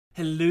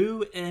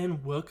Hello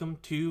and welcome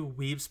to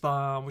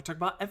Weebspawn. We talk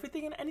about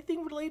everything and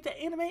anything related to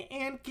anime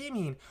and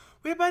gaming.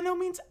 We are by no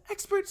means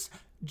experts,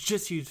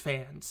 just huge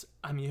fans.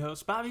 I'm your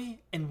host Bobby,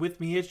 and with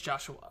me is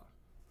Joshua.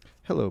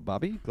 Hello,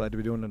 Bobby. Glad to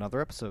be doing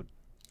another episode.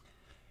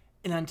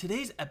 And on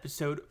today's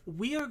episode,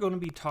 we are going to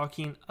be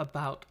talking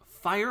about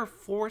Fire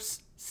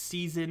Force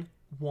Season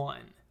 1.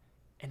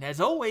 And as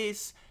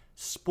always,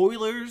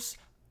 spoilers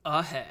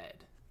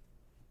ahead.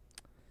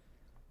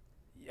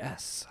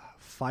 Yes,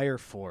 Fire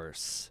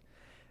Force.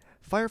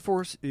 Fire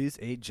Force is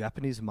a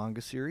Japanese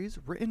manga series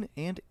written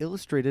and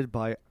illustrated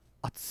by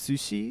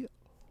Atsushi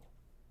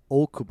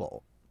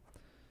Okubo.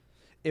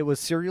 It was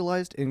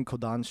serialized in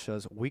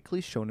Kodansha's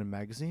weekly shonen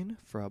magazine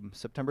from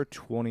September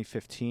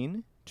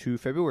 2015 to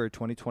February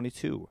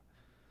 2022.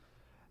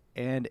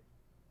 And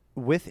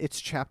with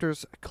its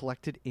chapters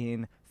collected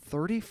in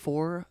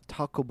 34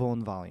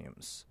 tankobon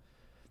volumes.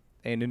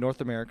 And in North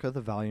America,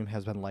 the volume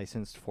has been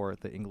licensed for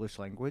the English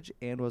language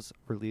and was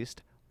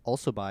released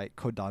also by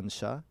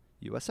Kodansha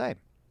USA.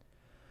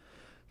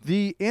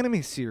 The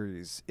anime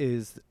series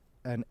is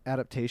an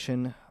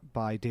adaptation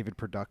by David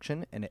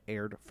Production, and it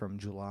aired from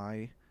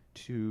July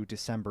to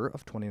December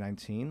of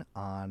 2019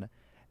 on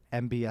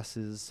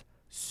MBS's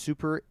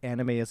Super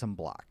Animeism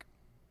block.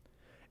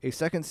 A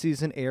second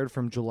season aired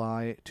from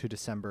July to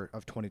December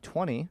of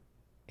 2020,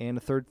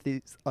 and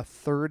a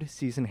third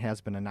season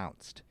has been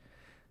announced.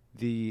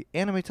 The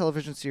anime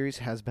television series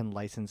has been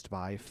licensed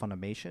by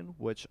Funimation,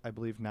 which I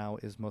believe now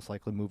is most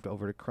likely moved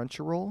over to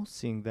Crunchyroll,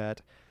 seeing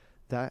that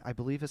I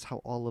believe is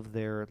how all of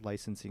their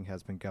licensing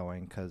has been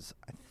going, because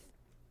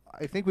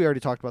I think we already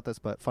talked about this,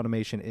 but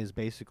Funimation is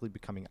basically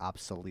becoming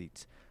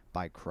obsolete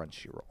by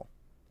Crunchyroll.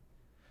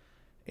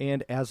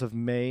 And as of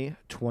May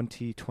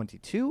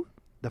 2022,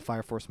 the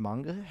Fire Force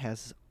manga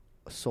has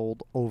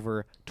sold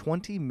over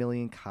 20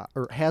 million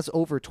has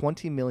over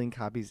 20 million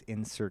copies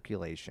in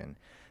circulation.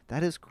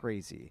 That is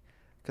crazy,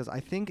 because I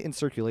think in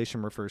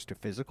circulation refers to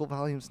physical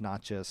volumes,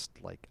 not just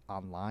like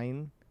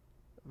online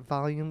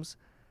volumes,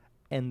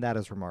 and that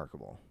is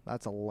remarkable.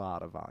 That's a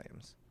lot of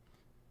volumes.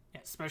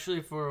 Yeah,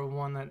 especially for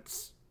one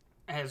that's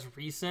as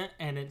recent,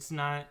 and it's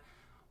not,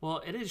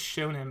 well, it is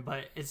shonen,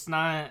 but it's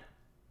not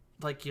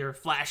like your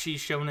flashy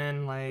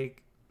shonen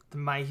like the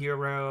My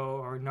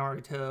Hero or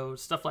Naruto,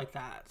 stuff like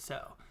that.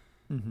 So,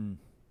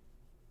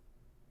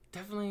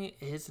 definitely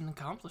is an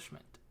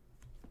accomplishment.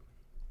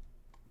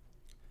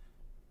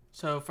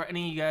 So, for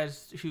any of you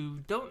guys who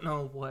don't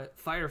know what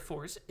Fire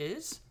Force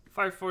is,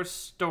 Fire Force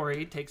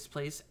story takes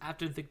place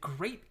after the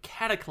Great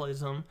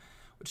Cataclysm,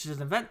 which is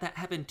an event that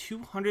happened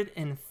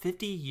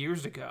 250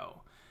 years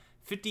ago.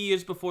 50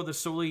 years before the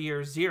solar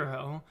year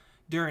zero,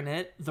 during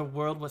it, the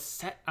world was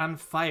set on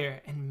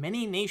fire and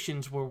many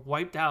nations were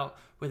wiped out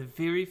with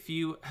very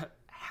few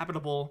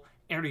habitable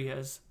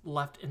areas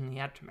left in the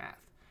aftermath.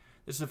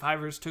 The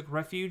survivors took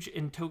refuge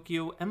in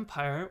Tokyo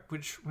Empire,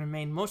 which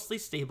remained mostly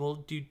stable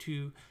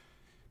during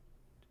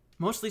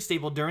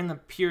the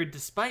period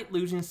despite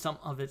losing some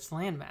of its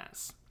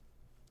landmass.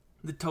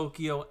 The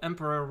Tokyo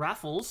Emperor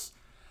Raffles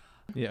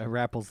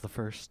Raffles the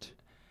First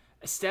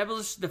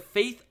established the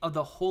faith of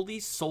the Holy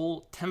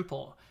Soul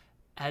Temple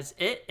as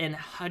it and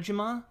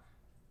Hajima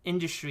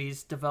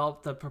Industries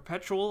developed the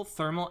perpetual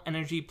thermal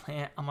energy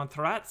plant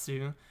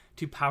Amaterasu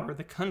to power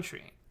the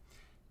country.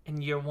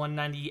 In year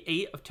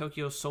 198 of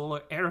Tokyo's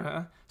solar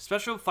era,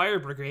 special fire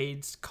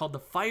brigades called the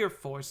Fire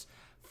Force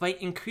fight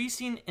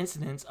increasing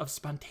incidents of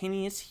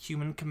spontaneous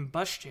human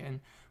combustion,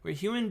 where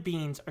human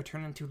beings are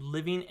turned into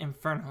living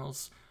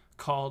infernals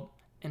called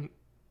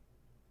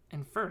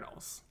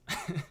infernals.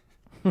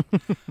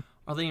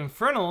 While the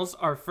infernals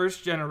are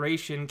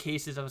first-generation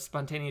cases of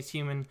spontaneous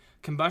human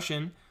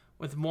combustion,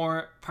 with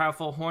more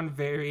powerful horn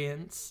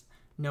variants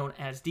known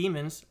as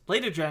demons,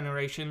 later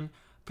generation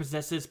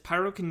possesses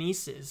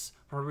pyrokinesis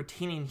or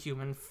retaining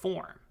human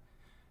form.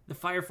 The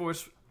Fire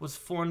Force was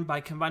formed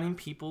by combining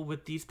people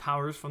with these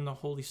powers from the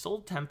Holy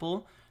Soul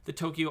Temple, the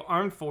Tokyo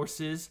Armed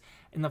Forces,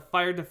 and the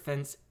Fire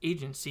Defense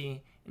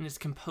Agency, and is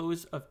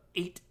composed of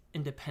 8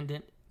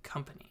 independent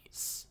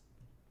companies.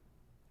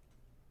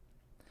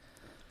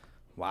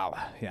 Wow,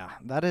 yeah,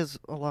 that is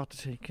a lot to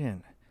take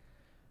in.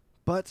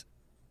 But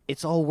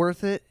it's all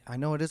worth it. I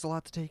know it is a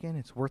lot to take in.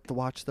 It's worth the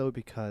watch, though,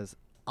 because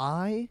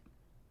I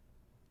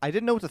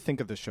didn't know what to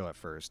think of the show at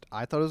first.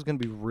 I thought it was going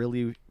to be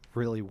really,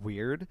 really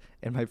weird.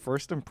 And my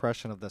first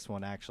impression of this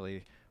one,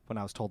 actually, when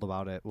I was told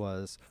about it,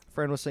 was a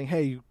friend was saying,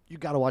 hey, you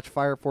got to watch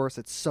Fire Force.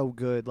 It's so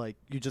good. Like,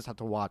 you just have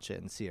to watch it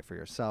and see it for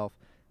yourself.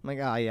 I'm like,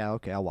 yeah,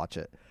 okay, I'll watch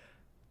it.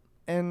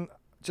 And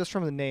just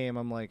from the name,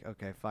 I'm like,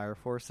 okay, Fire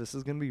Force, this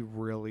is going to be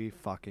really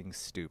fucking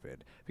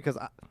stupid. Because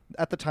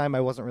at the time,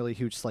 I wasn't really a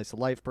huge slice of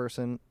life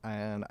person,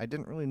 and I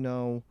didn't really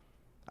know.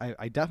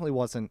 I definitely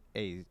wasn't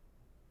a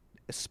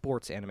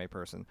sports anime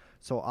person.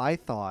 So I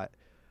thought,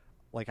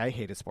 like, I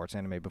hated sports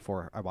anime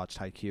before I watched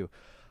Haikyuu.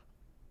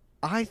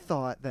 I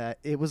thought that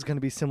it was going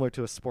to be similar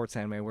to a sports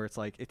anime where it's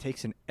like it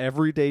takes an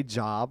everyday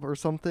job or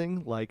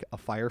something, like a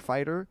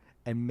firefighter,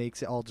 and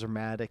makes it all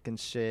dramatic and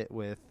shit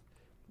with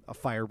a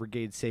fire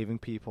brigade saving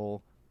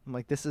people. I'm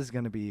like, this is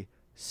going to be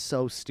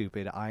so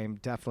stupid. I am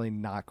definitely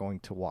not going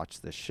to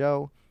watch this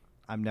show.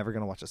 I'm never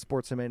going to watch a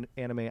sports anime.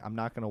 I'm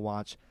not going to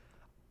watch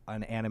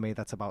an anime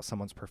that's about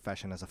someone's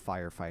profession as a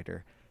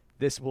firefighter.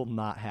 This will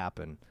not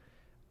happen.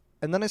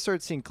 And then I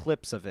started seeing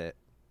clips of it,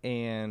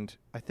 and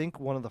I think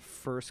one of the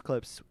first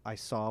clips I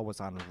saw was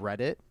on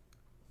Reddit,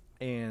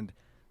 and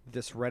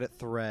this Reddit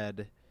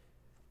thread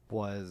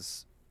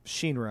was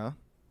Shinra,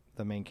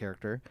 the main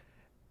character,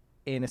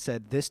 and it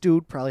said, this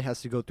dude probably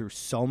has to go through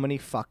so many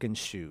fucking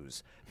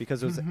shoes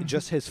because it was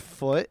just his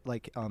foot,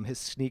 like his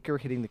sneaker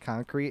hitting the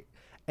concrete,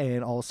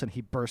 and all of a sudden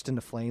he burst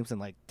into flames and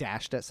like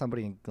dashed at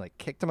somebody and like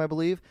kicked him, I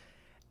believe.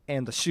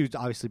 And the shoes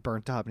obviously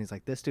burnt up, and he's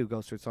like, this dude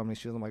goes through so many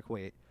shoes. I'm like,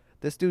 wait,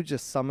 this dude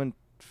just summoned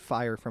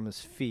fire from his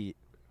feet.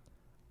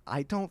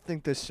 I don't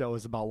think this show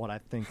is about what I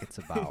think it's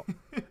about.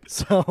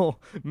 So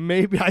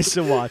maybe I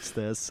should watch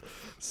this.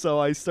 So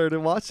I started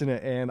watching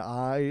it, and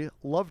I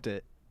loved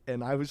it.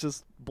 And I was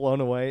just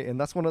blown away. And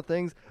that's one of the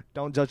things,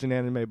 don't judge an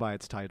anime by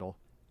its title.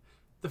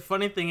 The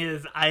funny thing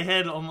is, I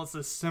had almost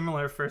a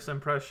similar first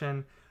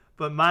impression,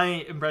 but my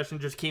impression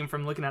just came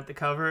from looking at the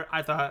cover.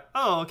 I thought,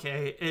 oh,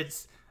 okay,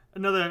 it's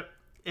another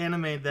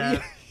anime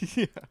that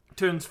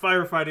turns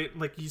firefighting,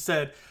 like you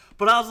said.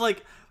 But I was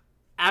like,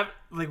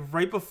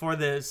 right before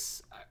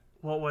this,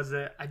 what was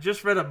it? I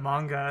just read a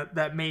manga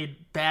that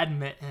made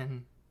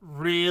badminton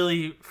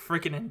really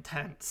freaking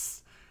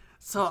intense.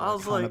 So I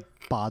was like,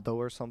 Bado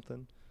or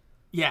something.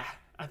 Yeah,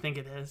 I think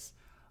it is.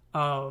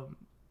 So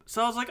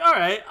I was like, all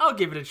right, I'll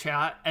give it a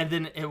shot. And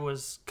then it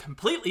was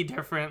completely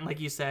different, like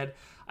you said.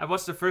 I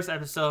watched the first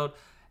episode,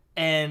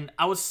 and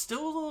I was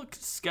still a little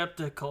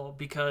skeptical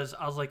because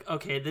I was like,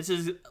 okay, this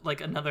is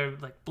like another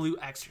like Blue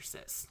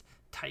Exorcist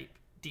type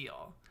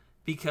deal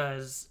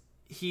because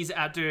he's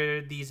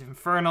after these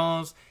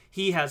infernals.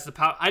 He has the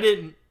power. I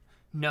didn't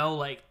know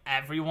like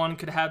everyone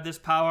could have this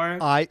power.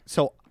 I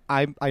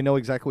know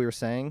exactly what you're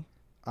saying.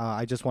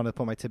 I just wanted to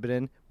put my tidbit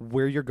in.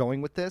 Where you're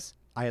going with this,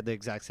 I had the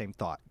exact same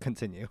thought.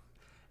 Continue.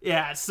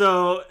 Yeah,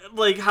 so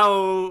like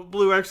how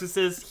Blue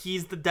Exorcist,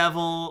 he's the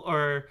devil,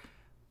 or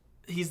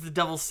he's the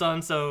devil's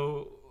son,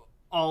 so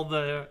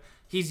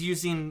he's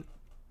using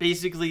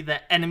basically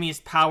the enemy's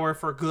power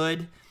for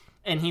good,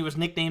 and he was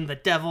nicknamed the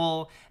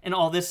devil and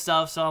all this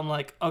stuff. So I'm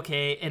like,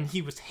 okay, and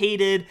he was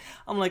hated.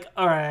 I'm like,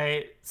 all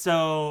right,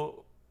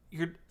 so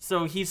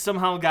he's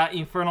somehow got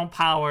infernal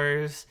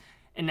powers,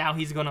 and now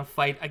he's gonna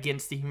fight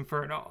against the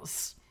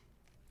infernals.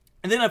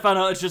 And then I found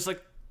out it's just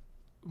like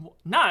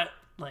not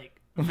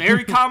like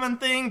very common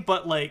thing,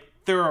 but like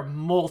there are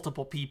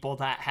multiple people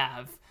that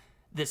have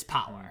this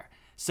power.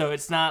 So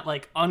it's not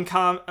like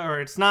uncommon, or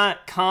it's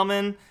not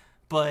common,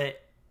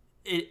 but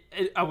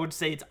I would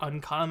say it's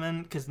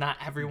uncommon because not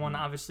everyone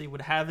obviously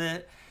would have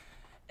it.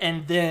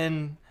 And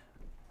then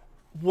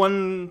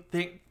one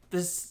thing,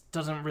 this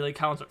doesn't really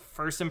count as a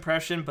first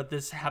impression, but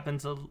this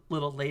happens a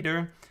little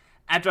later.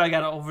 After I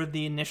got over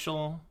the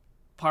initial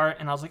part,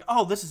 and I was like,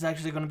 oh, this is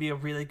actually going to be a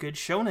really good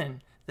shonen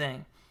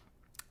thing.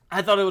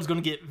 I thought it was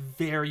going to get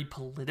very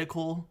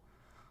political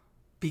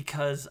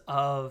because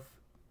of,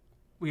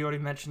 we already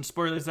mentioned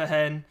spoilers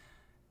ahead.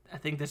 I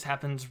think this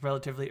happens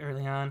relatively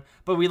early on.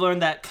 But we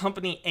learned that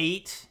Company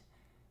 8,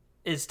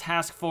 its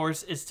task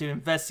force is to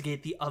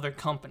investigate the other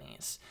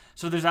companies.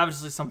 So there's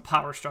obviously some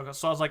power struggle.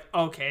 So I was like,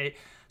 okay,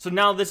 so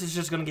now this is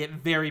just going to get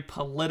very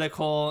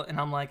political. And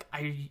I'm like,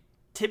 I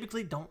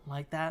typically don't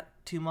like that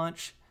too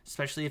much,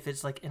 especially if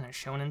it's like in a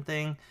shonen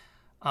thing.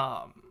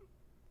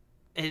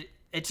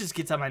 It just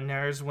gets on my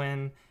nerves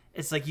when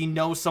it's like, you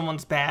know,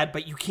 someone's bad,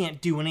 but you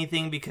can't do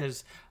anything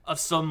because of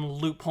some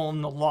loophole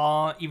in the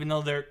law, even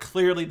though they're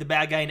clearly the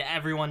bad guy and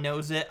everyone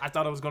knows it. I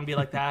thought it was going to be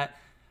like that,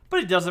 but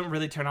it doesn't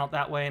really turn out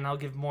that way, and I'll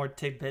give more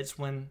tidbits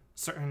when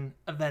certain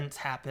events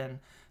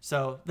happen.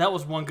 So that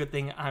was one good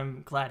thing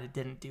I'm glad it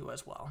didn't do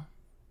as well.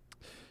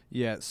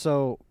 Yeah,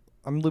 so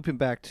I'm looping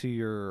back to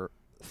your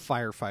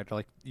firefighter,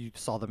 like you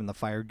saw them in the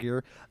fire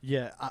gear.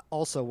 Yeah,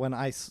 also when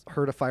I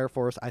heard of Fire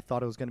Force, I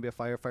thought it was going to be a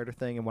firefighter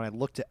thing, and when I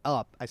looked it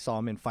up, I saw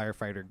him in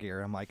firefighter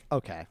gear. I'm like,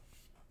 okay,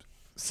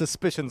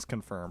 suspicions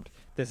confirmed.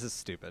 This is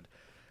stupid.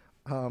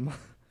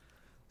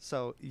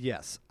 So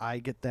yes, I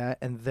get that.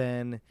 And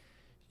then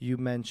you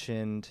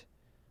mentioned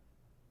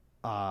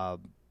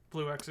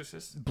Blue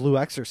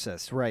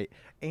Exorcist, right?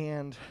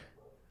 And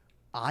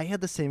I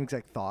had the same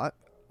exact thought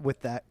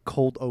with that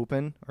cold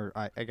open, or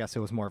I guess it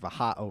was more of a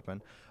hot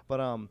open.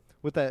 But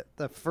with that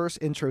first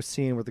intro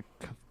scene where the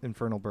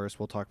infernal burst,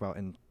 we'll talk about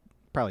in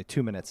probably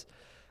 2 minutes.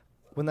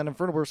 When that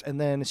infernal burst, and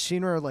then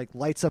Shinra like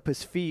lights up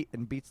his feet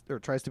and beats or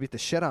tries to beat the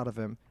shit out of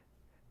him.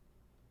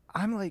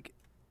 I'm like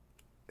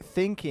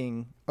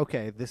thinking,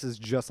 okay, this is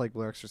just like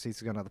Blue Exorcist.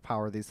 He's gonna have the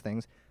power of these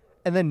things,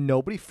 and then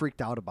nobody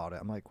freaked out about it.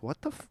 I'm like,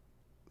 what the,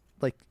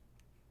 like,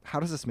 how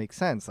does this make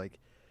sense? Like,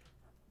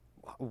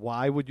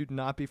 why would you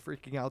not be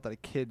freaking out that a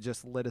kid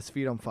just lit his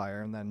feet on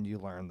fire, and then you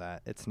learn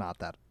that it's not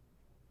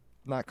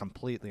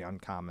completely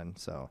uncommon.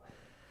 So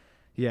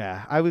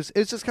yeah,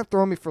 it just kept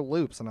throwing me for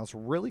loops, and I was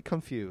really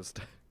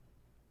confused.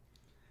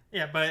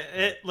 Yeah, but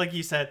it, like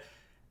you said,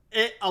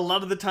 a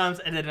lot of the times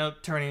it ended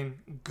up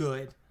turning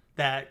good.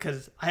 that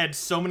because I had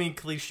so many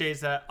cliches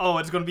that, oh,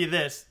 it's going to be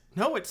this.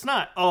 No, it's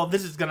not. Oh,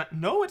 this is going to...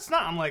 No, it's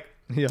not. I'm like,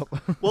 Yep.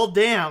 well,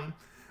 damn.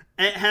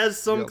 It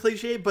has some Yep.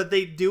 cliche, but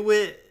they do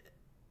it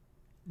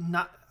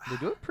not... They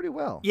do it pretty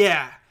well.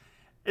 Yeah.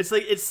 It's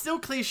like, it's still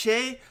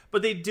cliche,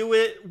 but they do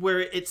it where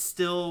it's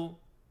still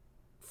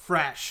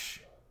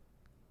fresh,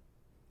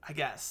 I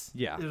guess.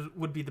 Yeah. It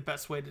would be the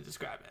best way to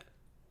describe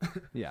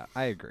it. Yeah,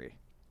 I agree.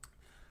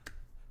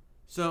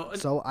 So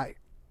I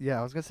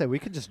was going to say, we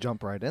could just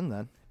jump right in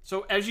then.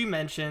 So as you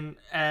mentioned,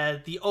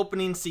 the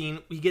opening scene,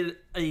 we get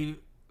a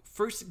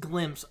first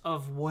glimpse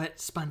of what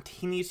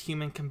spontaneous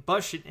human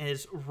combustion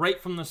is right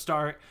from the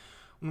start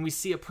when we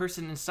see a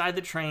person inside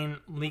the train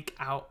leak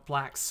out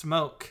black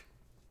smoke.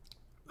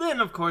 Then,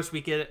 of course,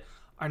 we get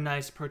our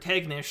nice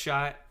protagonist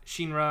shot,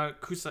 Shinra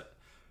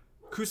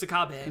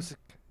Kusakabe,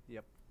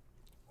 Yep.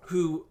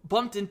 who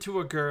bumped into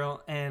a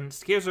girl and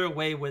scares her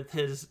away with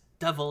his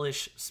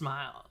devilish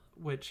smile,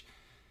 which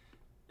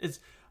is...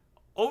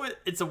 Oh,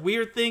 it's a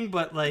weird thing,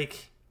 but,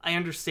 like, I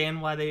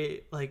understand why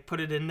they, like,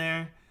 put it in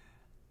there.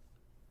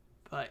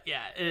 But,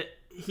 yeah,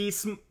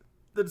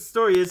 the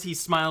story is he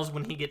smiles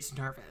when he gets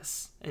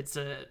nervous. It's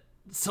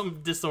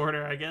some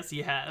disorder, I guess,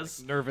 he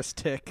has. Nervous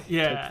tick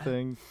Yeah. type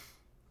thing.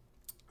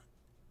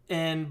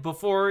 And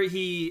before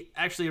he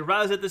actually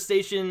arrives at the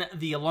station,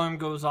 the alarm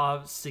goes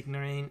off,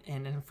 signaling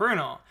an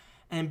inferno.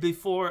 And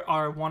before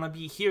our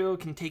wannabe hero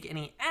can take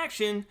any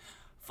action...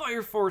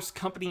 Fire Force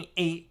Company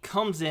 8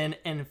 comes in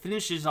and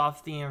finishes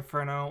off the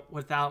Inferno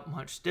without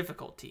much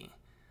difficulty.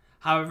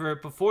 However,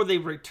 before they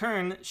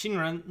return,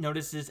 Shinra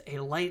notices a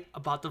light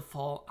about to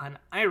fall on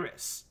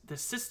Iris, the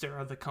sister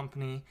of the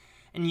company,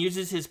 and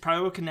uses his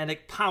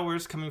pyrokinetic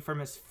powers coming from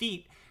his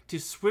feet to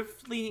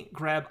swiftly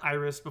grab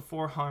Iris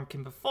before harm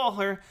can befall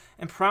her,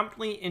 and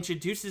promptly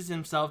introduces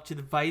himself to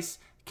the Vice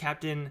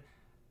Captain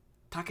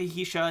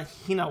Takahisha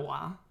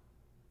Hinawa,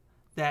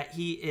 that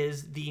he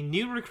is the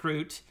new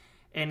recruit,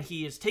 and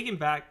he is taken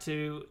back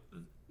to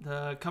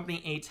the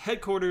Company 8's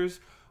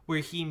headquarters where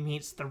he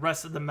meets the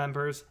rest of the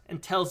members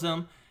and tells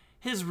them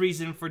his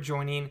reason for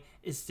joining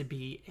is to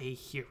be a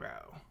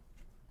hero.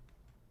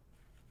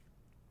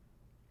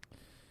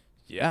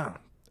 Yeah.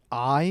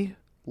 I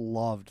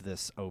loved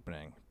this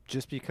opening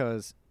just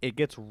because it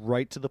gets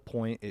right to the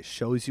point. It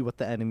shows you what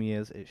the enemy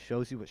is. It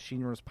shows you what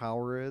Shinra's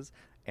power is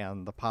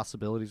and the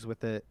possibilities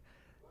with it.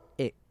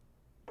 It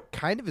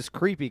kind of is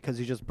creepy because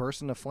he just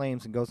bursts into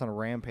flames and goes on a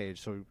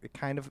rampage. So it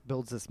kind of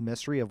builds this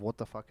mystery of what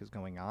the fuck is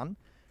going on.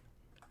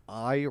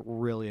 I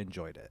really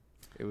enjoyed it.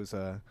 It was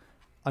a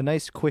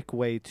nice, quick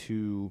way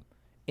to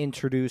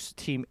introduce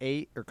Team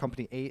 8 or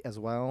Company 8 as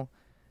well.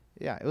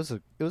 Yeah, it was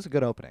a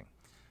good opening.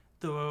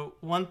 The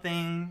one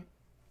thing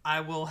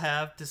I will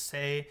have to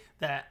say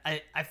that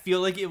I feel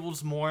like it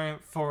was more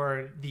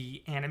for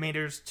the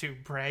animators to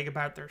brag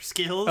about their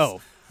skills.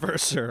 Oh, for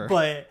sure.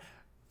 But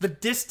the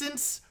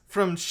distance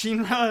from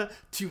Shinra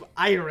to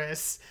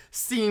Iris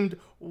seemed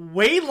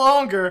way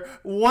longer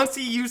once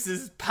he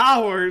uses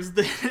powers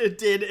than it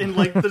did in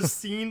like the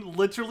scene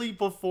literally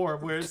before,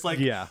 where it's like,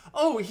 Yeah.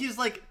 oh, he's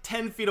like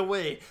 10 feet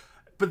away.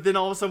 But then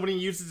all of a sudden when he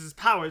uses his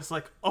power, it's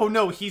like, oh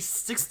no, he's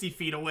 60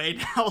 feet away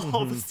now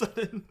all of a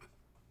sudden.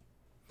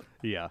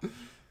 Yeah.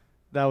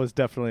 That was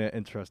definitely an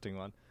interesting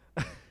one.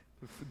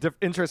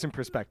 Interesting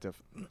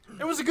perspective.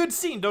 It was a good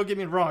scene, don't get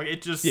me wrong.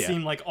 It just Yeah.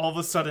 seemed like all of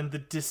a sudden the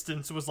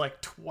distance was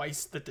like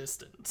twice the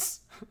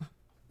distance.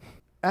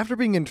 After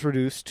being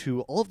introduced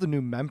to all of the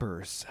new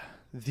members,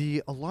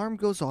 the alarm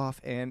goes off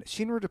and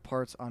Shinra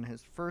departs on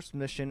his first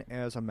mission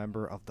as a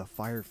member of the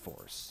Fire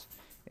Force.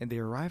 And they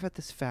arrive at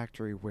this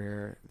factory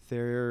where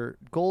their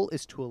goal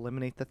is to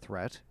eliminate the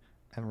threat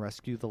and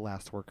rescue the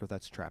last worker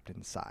that's trapped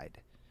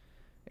inside.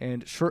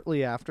 And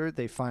shortly after,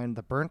 they find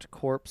the burnt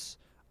corpse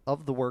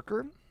of the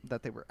worker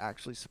that they were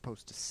actually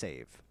supposed to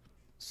save.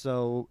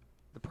 So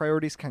the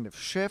priorities kind of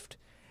shift,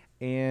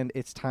 and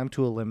it's time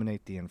to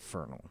eliminate the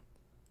Infernal.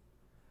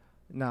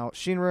 Now,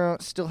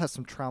 Shinra still has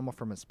some trauma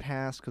from his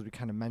past, because we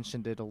kind of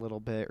mentioned it a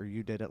little bit, or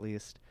you did at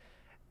least.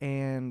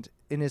 And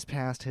in his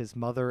past, his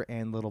mother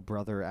and little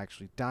brother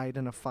actually died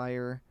in a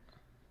fire.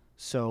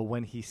 So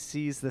when he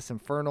sees this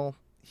Infernal,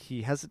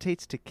 he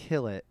hesitates to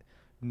kill it,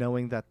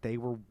 knowing that they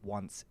were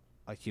once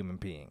a human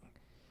being.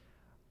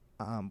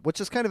 Which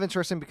is kind of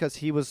interesting because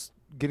he was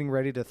getting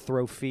ready to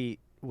throw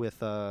feet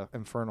with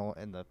Infernal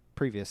in the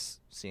previous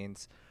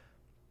scenes.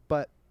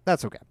 But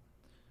that's okay.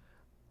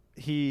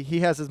 He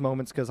has his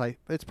moments because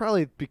it's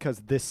probably because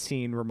this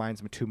scene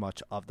reminds me too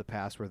much of the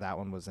past where that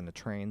one was in a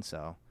train,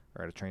 or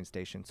at a train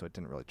station, so it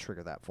didn't really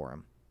trigger that for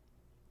him.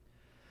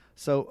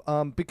 So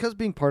because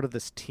being part of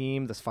this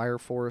team, this Fire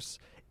Force,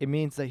 it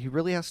means that he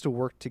really has to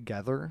work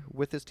together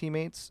with his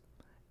teammates,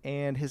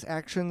 and his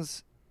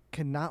actions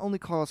can not only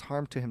cause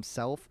harm to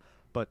himself,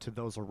 but to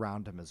those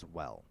around him as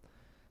well.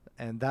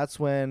 And that's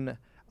when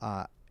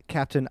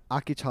Captain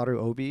Akitaru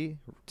Obi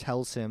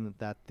tells him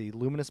that the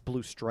luminous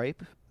blue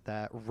stripe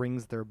that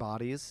rings their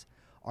bodies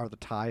are the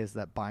ties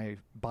that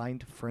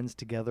bind friends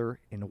together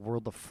in a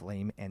world of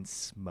flame and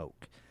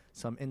smoke.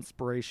 Some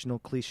inspirational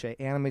cliche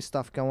anime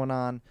stuff going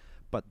on,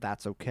 but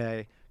that's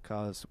okay,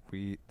 because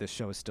this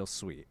show is still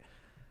sweet.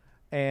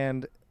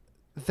 And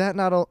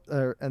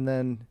and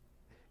then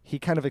he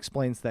kind of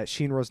explains that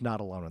Shinra's not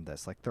alone in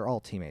this. Like, they're all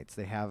teammates.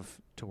 They have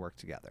to work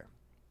together.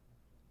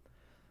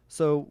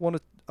 So one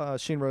of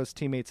Shinra's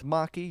teammates,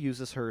 Maki,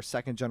 uses her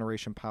second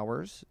generation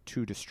powers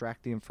to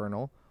distract the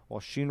Infernal, while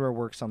Shinra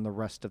works on the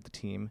rest of the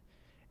team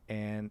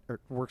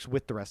works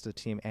with the rest of the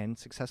team and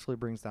successfully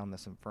brings down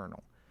this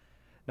Infernal.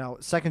 Now,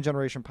 second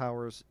generation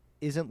powers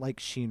isn't like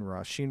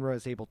Shinra. Shinra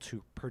is able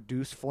to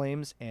produce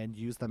flames and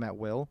use them at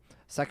will.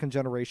 Second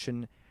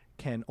generation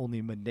can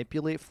only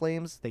manipulate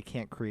flames. They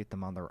can't create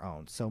them on their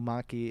own. So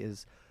Maki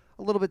is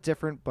a little bit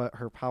different, but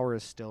her power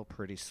is still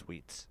pretty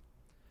sweet.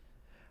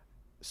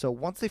 So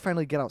once they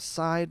finally get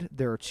outside,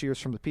 there are cheers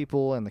from the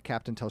people, and the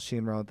captain tells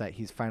Shinra that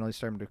he's finally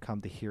starting to become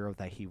the hero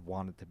that he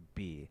wanted to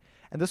be.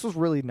 And this was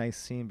really nice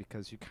scene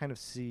because you kind of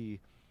see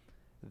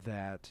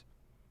that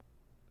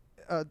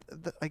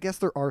I guess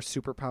there are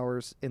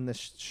superpowers in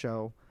this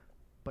show,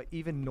 but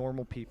even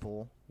normal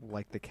people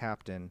like the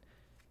captain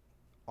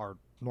are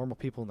normal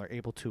people, and they're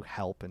able to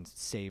help and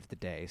save the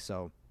day.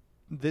 So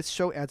this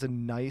show adds a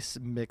nice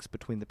mix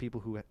between the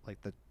people who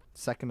like the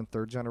second and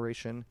third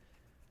generation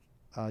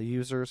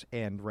users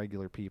and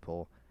regular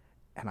people,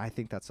 and I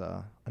think that's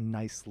a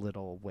nice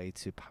little way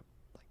to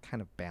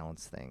kind of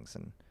balance things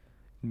and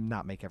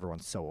not make everyone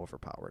so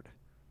overpowered.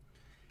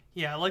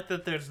 Yeah, I like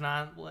that there's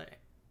not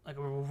like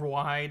a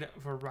wide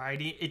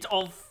variety. It's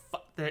all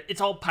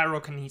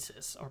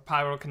pyrokinesis or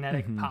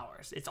pyrokinetic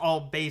powers. It's all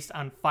based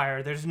on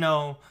fire. There's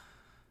no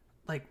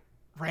like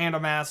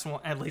random ass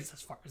one, at least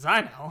as far as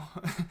I know.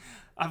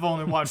 I've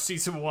only watched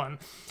season 1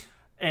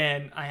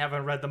 and I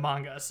haven't read the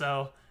manga,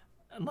 so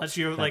unless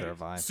you're like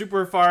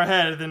super far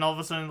ahead, then all of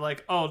a sudden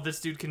like, oh, this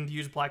dude can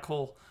use black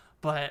hole.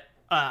 But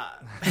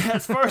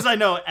as far as I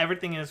know,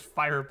 everything is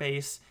fire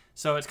based,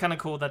 so it's kind of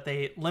cool that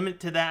they limit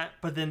to that,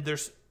 but then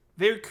there's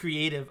very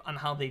creative on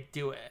how they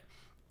do it.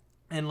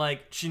 And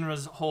like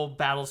Shinra's whole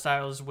battle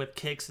styles with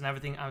kicks and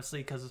everything, obviously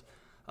because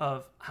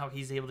of how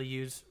he's able to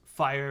use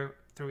fire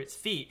through his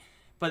feet.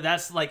 But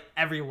that's like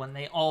everyone.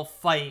 They all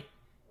fight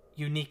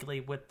uniquely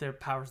with their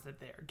powers that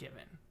they are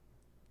given.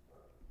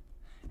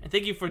 And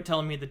thank you for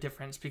telling me the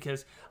difference,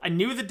 because I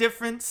knew the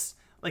difference.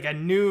 Like I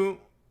knew,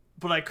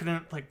 but I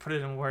couldn't like put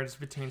it in words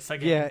between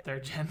second and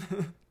third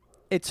gen.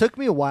 It took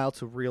me a while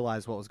to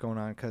realize what was going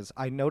on, because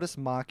I noticed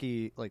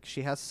Maki, like,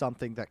 she has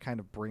something that kind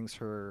of brings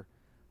her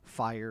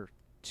fire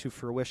to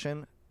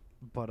fruition,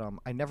 but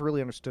I never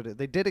really understood it.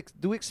 They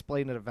do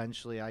explain it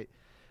eventually,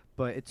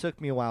 but it took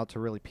me a while to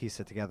really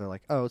piece it together.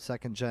 Like, oh,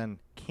 second gen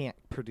can't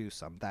produce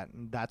them.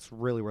 That's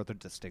really where the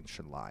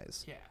distinction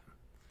lies. Yeah.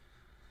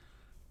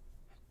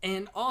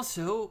 And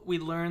also, we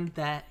learned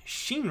that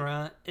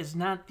Shinra is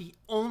not the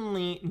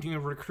only new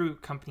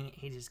recruit Company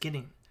 8 is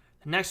getting.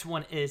 The next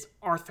one is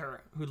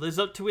Arthur, who lives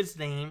up to his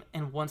name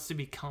and wants to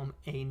become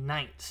a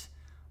knight.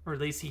 Or at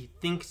least he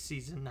thinks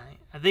he's a knight.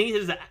 I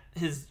think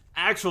his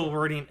actual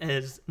wording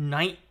is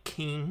Night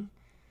King,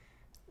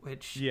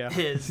 which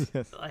is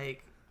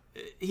like,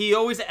 he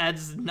always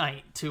adds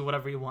knight to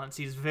whatever he wants.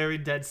 He's very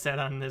dead set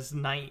on this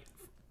knight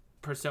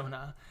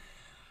persona.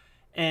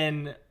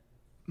 And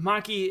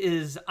Maki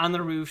is on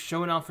the roof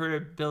showing off her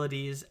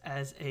abilities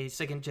as a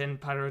second-gen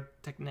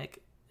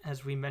pyrotechnic,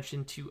 as we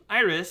mentioned to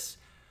Iris,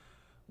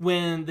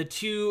 when the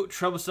two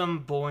troublesome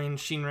boys,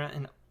 Shinra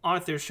and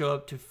Arthur, show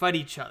up to fight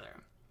each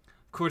other.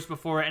 Of course,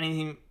 before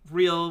anything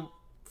real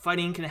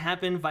fighting can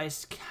happen,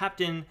 Vice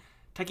Captain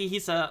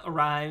Takehisa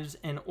arrives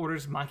and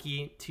orders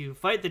Maki to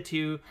fight the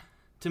two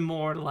to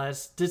more or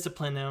less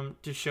discipline them,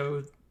 to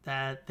show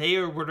that they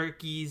are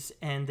rookies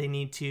and they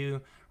need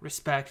to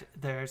respect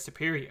their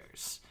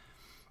superiors.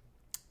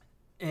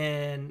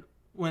 And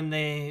when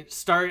they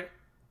start,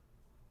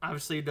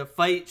 obviously, to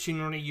fight,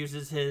 Shinra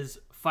uses his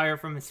fire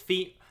from his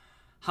feet.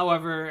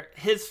 However,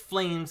 his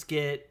flames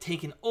get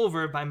taken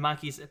over by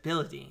Maki's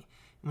ability.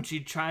 When she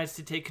tries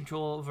to take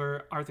control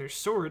over Arthur's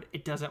sword,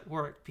 it doesn't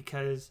work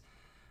because,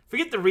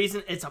 forget the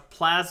reason, it's like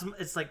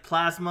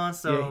plasma,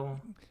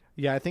 so...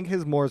 Yeah, I think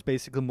his is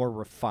basically more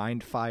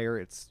refined fire.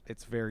 It's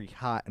very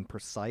hot and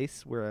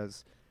precise,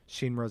 whereas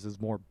Shinra's is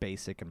more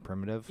basic and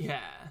primitive.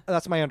 Yeah.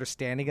 That's my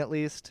understanding, at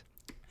least.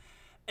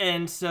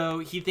 And so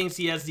he thinks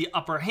he has the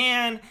upper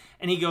hand,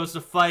 and he goes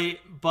to fight,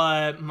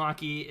 but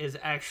Maki is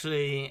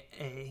actually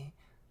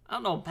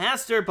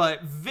master,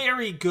 but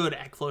very good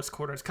at close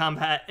quarters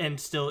combat, and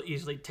still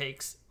easily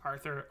takes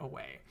Arthur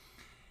away.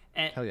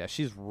 And, hell yeah,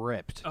 she's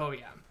ripped. Oh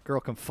yeah. Girl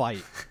can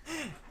fight.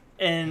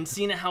 And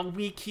seeing how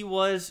weak he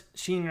was,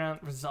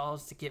 Shinra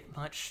resolves to get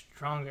much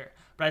stronger.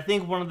 But I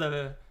think one of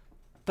the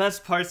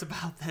best parts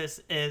about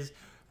this is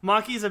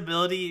Maki's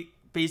ability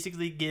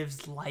basically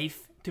gives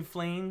life to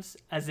flames,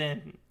 as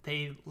in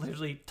they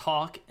literally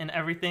talk and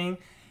everything.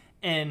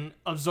 And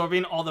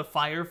absorbing all the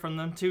fire from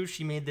them two,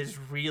 she made this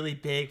really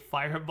big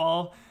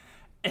fireball,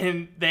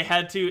 and they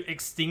had to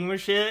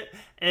extinguish it,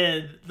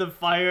 and the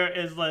fire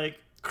is like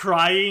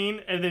crying,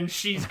 and then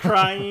she's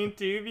crying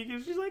too,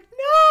 because she's like,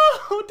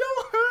 no,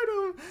 don't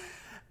hurt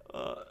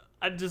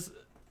him.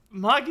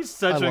 Maki's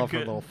such I a love her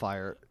good little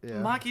fire.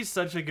 Yeah. Maki's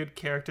such a good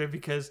character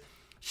because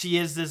she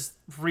is this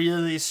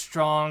really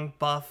strong,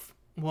 buff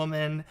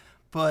woman,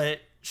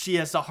 but she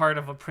has the heart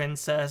of a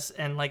princess,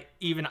 and like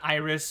even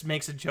Iris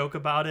makes a joke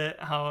about it,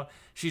 how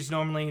she's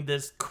normally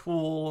this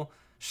cool,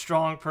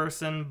 strong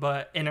person,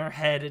 but in her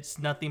head it's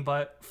nothing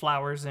but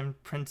flowers and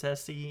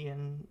princessy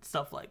and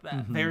stuff like that.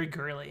 Mm-hmm. Very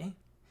girly.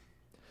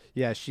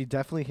 Yeah, she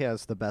definitely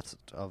has the best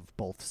of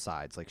both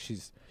sides. Like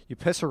you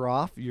piss her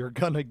off, you're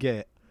gonna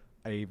get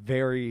a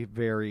very,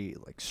 very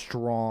like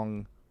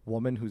strong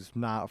woman who's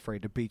not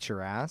afraid to beat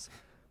your ass.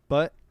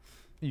 But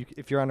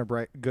if you're on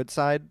her good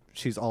side,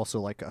 she's also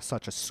like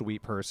such a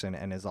sweet person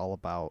and is all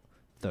about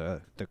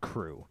the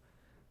crew.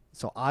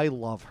 So I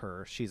love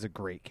her. She's a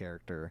great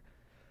character.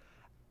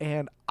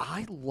 And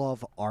I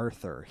love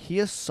Arthur. He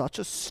is such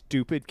a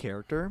stupid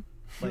character.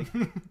 Like,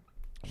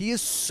 he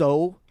is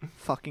so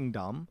fucking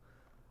dumb.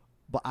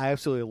 But I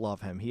absolutely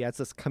love him. He has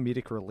this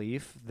comedic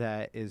relief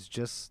that is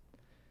just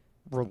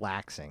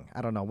relaxing.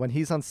 I don't know. When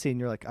he's on scene,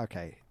 you're like,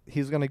 okay,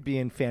 he's going to be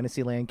in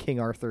Fantasyland, King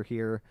Arthur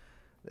here.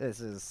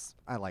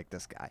 I like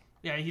this guy.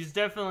 Yeah, he's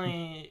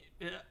definitely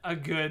a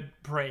good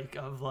break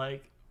of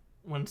like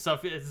when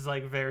stuff is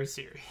like very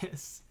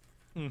serious.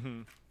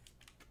 Mm-hmm.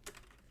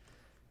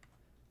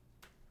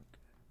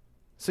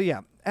 So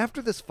yeah,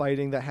 after this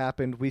fighting that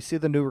happened, we see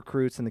the new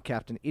recruits and the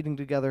captain eating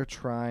together,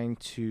 trying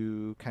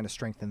to kind of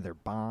strengthen their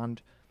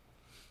bond.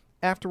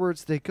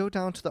 Afterwards, they go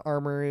down to the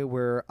armory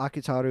where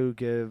Akitaru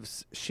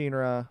gives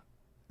Shinra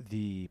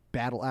the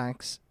battle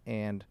axe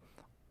and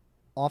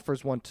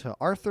offers one to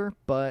Arthur,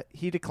 but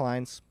he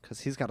declines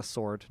because he's got a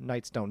sword.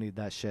 Knights don't need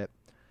that shit.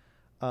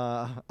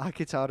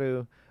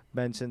 Akitaru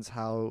mentions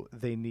how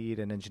they need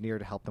an engineer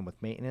to help them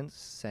with maintenance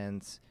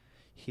since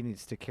he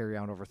needs to carry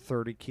on over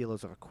 30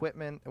 kilos of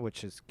equipment,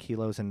 which is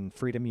kilos in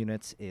freedom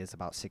units is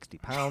about 60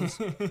 pounds.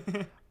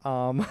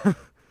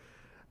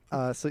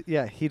 So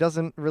yeah, he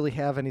doesn't really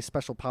have any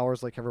special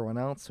powers like everyone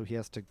else, so he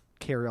has to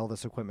carry all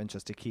this equipment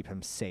just to keep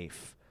him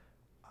safe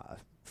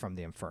from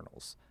the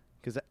infernals.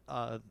 Because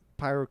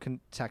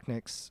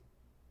pyrotechnics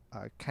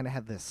kind of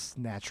have this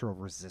natural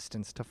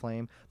resistance to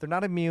flame. They're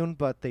not immune,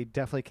 but they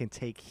definitely can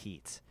take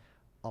heat,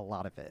 a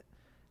lot of it.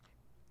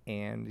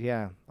 And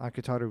yeah,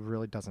 Akitaru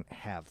really doesn't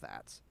have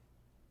that.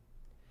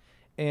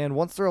 And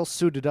once they're all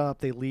suited up,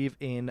 they leave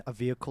in a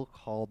vehicle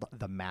called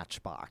the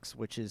Matchbox,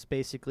 which is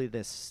basically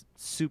this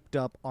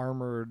souped-up,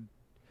 armored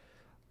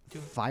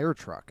fire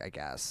truck, I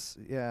guess.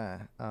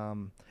 Yeah.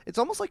 It's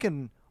almost like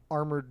an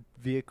armored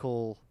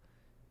vehicle,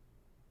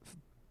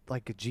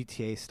 like a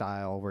GTA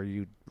style, where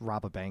you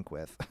rob a bank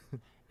with.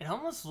 It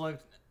almost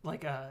looked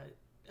like a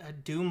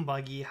Doom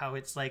buggy, how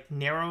it's like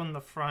narrow in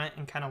the front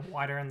and kind of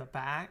wider in the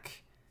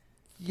back.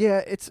 Yeah,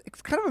 it's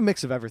kind of a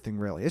mix of everything,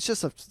 really. It's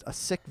just a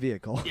sick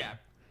vehicle. Yeah.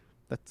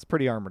 That's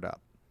pretty armored up.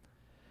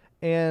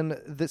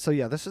 And this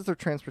is their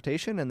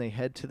transportation, and they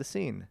head to the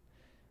scene.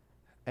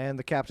 And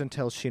the captain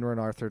tells Shinra and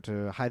Arthur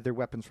to hide their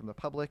weapons from the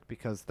public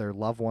because their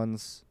loved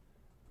ones,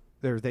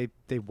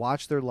 they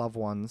watch their loved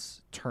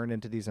ones turn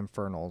into these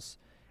infernals,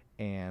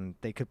 and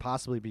they could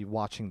possibly be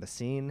watching the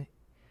scene.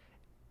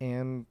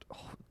 And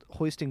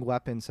hoisting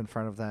weapons in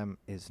front of them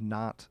is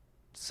not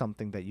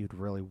something that you'd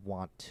really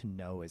want to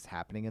know is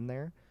happening in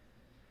there.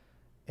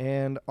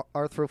 And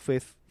Arthur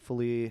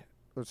faithfully...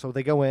 So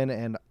they go in,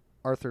 and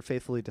Arthur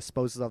faithfully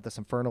disposes of this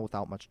infernal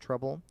without much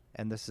trouble.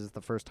 And this is the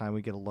first time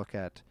we get a look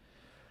at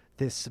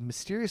this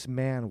mysterious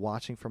man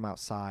watching from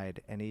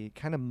outside. And he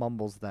kind of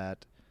mumbles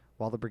that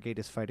while the brigade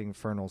is fighting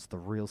infernals, the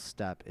real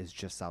step is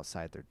just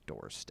outside their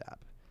doorstep.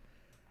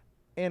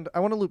 And I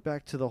want to loop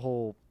back to the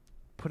whole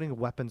putting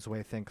weapons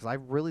away thing, because I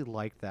really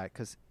like that.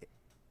 Because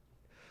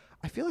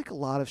I feel like a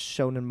lot of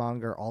shonen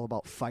manga are all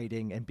about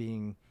fighting and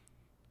being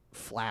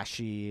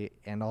flashy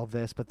and all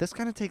this. But this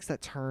kind of takes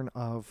that turn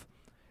of...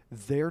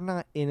 they're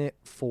not in it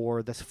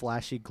for this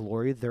flashy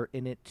glory. They're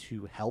in it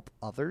to help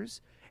others.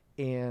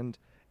 And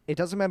it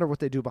doesn't matter what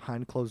they do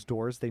behind closed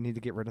doors. They need to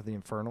get rid of the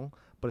infernal.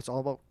 But it's all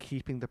about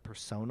keeping the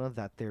persona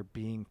that they're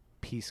being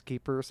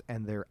peacekeepers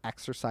and they're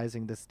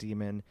exorcising this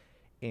demon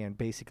and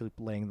basically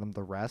laying them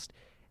to rest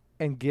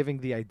and giving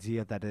the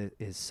idea that it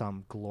is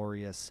some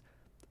glorious,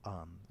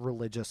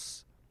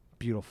 religious,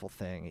 beautiful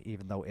thing,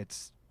 even though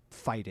it's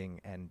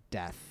fighting and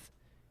death.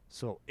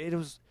 So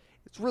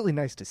it's really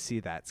nice to see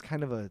that. It's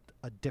kind of a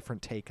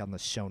different take on the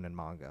shonen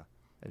manga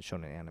and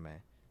shonen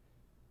anime.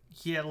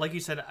 Yeah, like you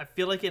said, I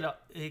feel like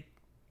it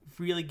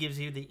really gives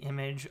you the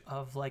image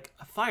of like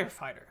a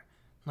firefighter,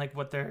 like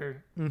what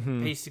they're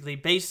basically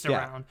based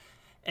around.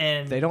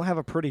 And they don't have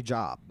a pretty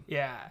job.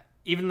 Yeah,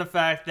 even the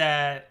fact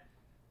that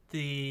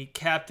the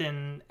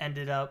captain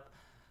ended up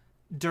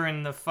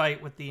during the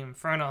fight with the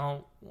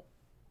Inferno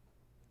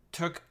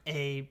took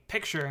a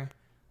picture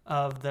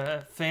of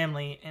the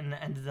family and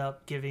ended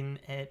up giving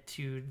it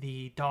to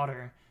the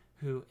daughter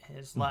who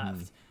is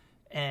left.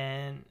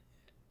 And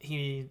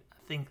I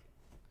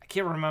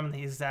can't remember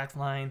the exact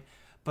line,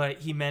 but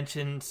he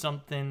mentioned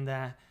something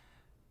that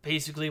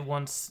basically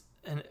once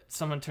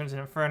someone turns an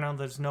Inferno,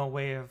 there's no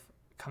way of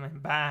coming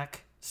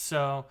back.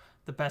 So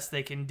the best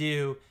they can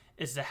do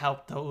is to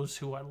help those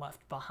who are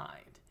left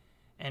behind.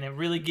 And it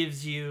really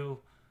gives you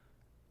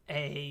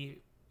a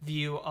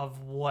view of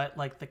what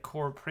like the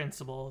core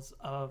principles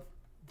of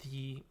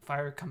the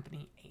Fire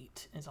Company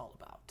 8 is all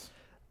about.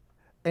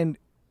 And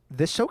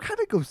this show kind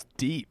of goes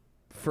deep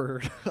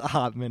for a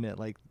hot minute.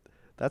 Like,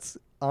 that's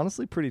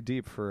honestly pretty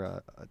deep for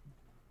a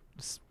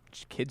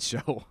kid's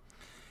show.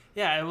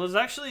 Yeah, it was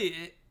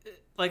actually,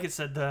 like I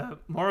said, the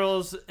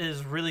morals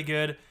is really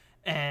good,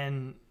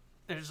 and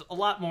there's a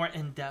lot more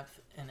in depth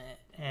in it.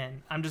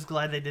 And I'm just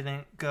glad they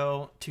didn't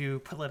go too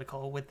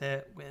political with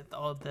it, with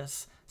all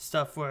this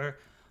stuff we're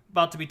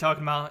about to be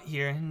talking about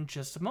here in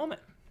just a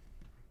moment.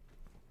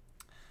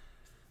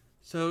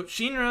 So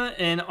Shinra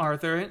and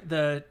Arthur,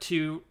 the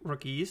two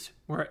rookies,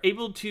 were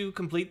able to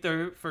complete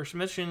their first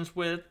missions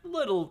with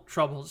little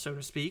trouble, so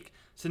to speak.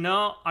 So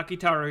now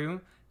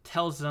Akitaru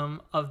tells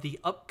them of the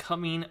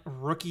upcoming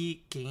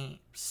rookie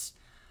games.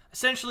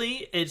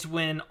 Essentially, it's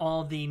when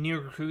all the new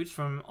recruits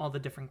from all the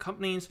different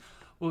companies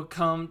will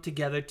come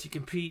together to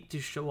compete to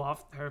show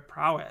off their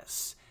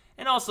prowess.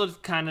 And also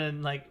kind of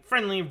like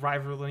friendly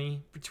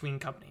rivalry between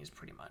companies,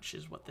 pretty much,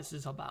 is what this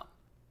is about.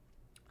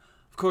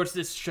 Of course,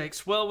 this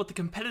strikes well with the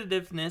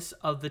competitiveness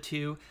of the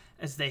two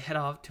as they head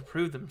off to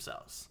prove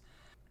themselves.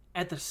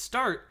 At the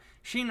start,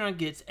 Shinra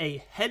gets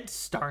a head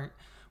start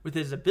with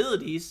his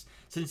abilities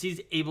since he's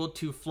able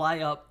to fly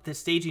up the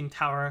staging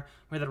tower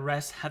where the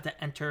rest have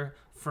to enter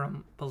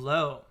from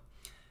below.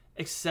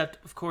 Except,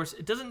 of course,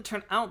 it doesn't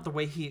turn out the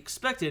way he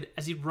expected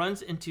as he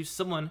runs into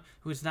someone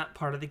who is not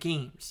part of the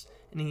games,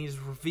 and he is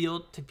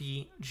revealed to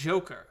be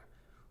Joker,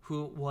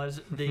 who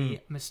was the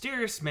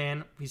mysterious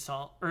man we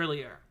saw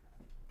earlier.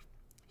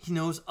 He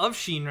knows of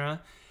Shinra,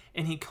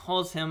 and he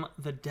calls him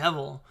the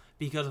Devil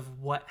because of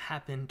what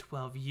happened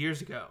 12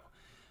 years ago.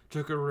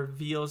 Joker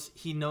reveals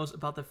he knows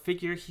about the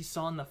figure he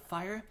saw in the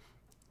fire,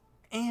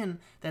 and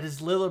that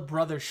his little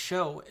brother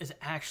Sho is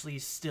actually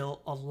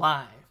still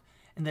alive,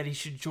 and that he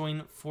should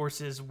join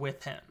forces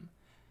with him.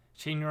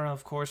 Shinra,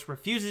 of course,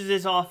 refuses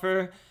his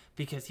offer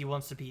because he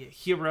wants to be a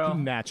hero.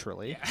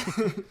 Naturally.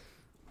 Yeah.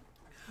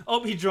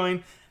 Oh, he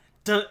joined.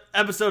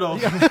 Episode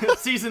over. Yeah.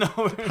 Season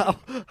over.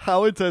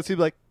 How intense. He'd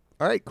be like,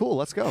 all right, cool,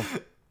 let's go.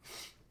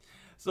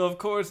 So, of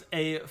course,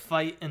 a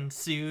fight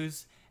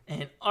ensues,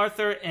 and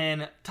Arthur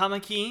and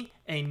Tamaki,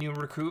 a new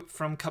recruit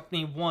from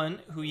Company 1,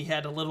 who he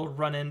had a little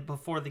run-in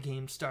before the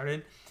game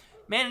started,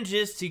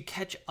 manages to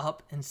catch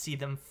up and see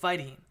them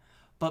fighting.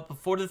 But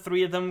before the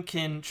three of them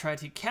can try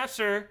to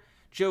capture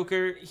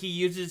Joker, he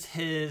uses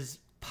his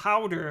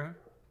powder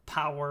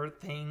power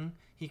thing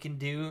he can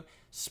do,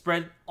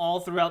 spread all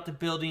throughout the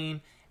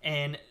building,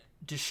 and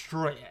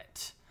destroy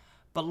it.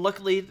 But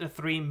luckily, the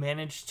three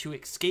manage to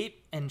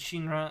escape, and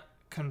Shinra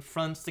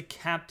confronts the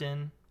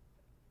captain,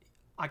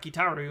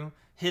 Akitaru,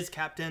 his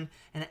captain,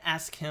 and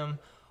asks him,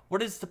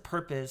 what is the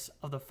purpose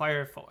of the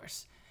Fire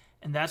Force?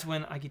 And that's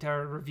when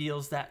Akitaru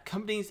reveals that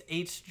Company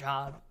 8's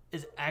job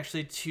is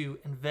actually to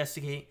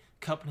investigate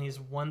Companies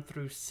 1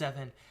 through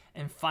 7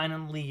 and find a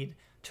lead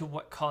to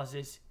what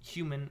causes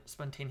human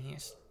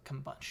spontaneous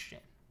combustion.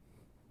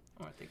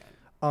 Or I think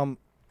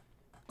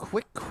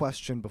Quick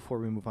question before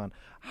we move on.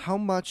 How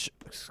much,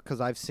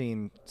 because I've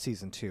seen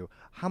season 2,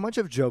 how much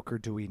of Joker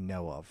do we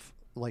know of,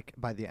 like,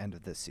 by the end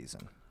of this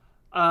season?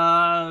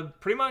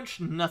 Pretty much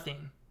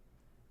nothing.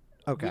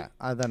 Okay,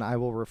 then I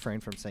will refrain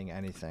from saying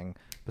anything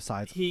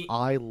besides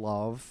I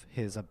love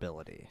his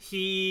ability.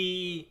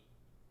 We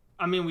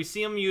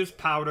see him use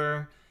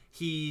powder.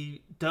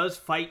 He does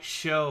fight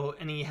Sho,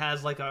 and he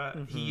has like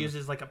he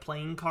uses like a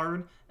playing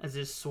card as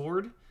his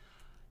sword.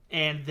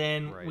 And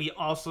then we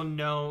also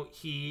know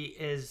he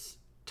is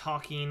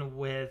talking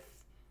with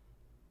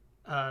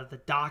the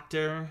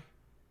doctor,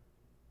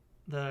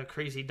 the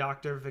crazy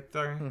doctor,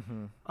 Victor.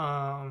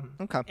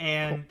 Okay.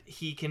 And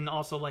he can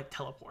also like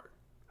teleport.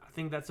 I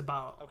think that's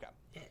about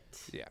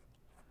it. Yeah.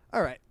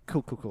 All right.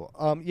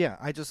 Cool. Yeah,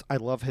 I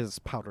love his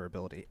powder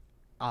ability.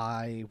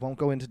 I won't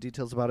go into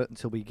details about it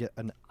until we get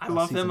I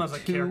love him as a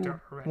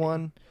character already.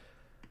 One.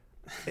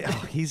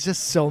 He's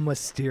just so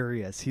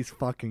mysterious. He's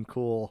fucking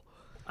cool.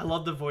 I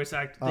love the voice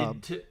actor.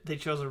 They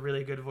chose a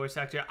really good voice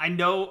actor.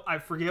 I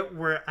forget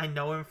where I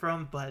know him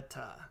from, but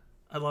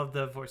I love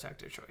the voice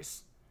actor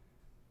choice.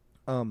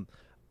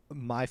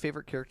 My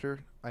favorite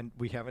character,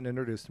 we haven't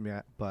introduced him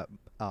yet, but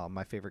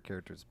my favorite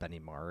character is Benny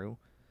Maru.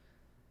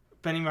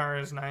 Benny Maru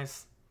is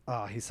nice.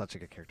 Oh, he's such a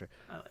good character.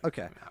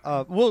 Okay.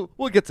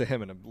 We'll get to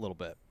him in a little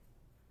bit,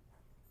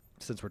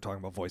 since we're talking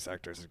about voice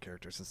actors and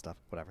characters and stuff.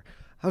 Whatever.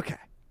 Okay.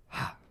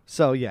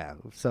 So yeah,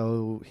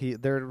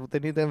 they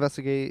need to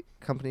investigate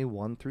Company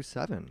 1 through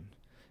 7. And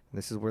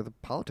this is where the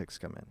politics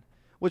come in.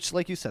 Which,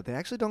 like you said, they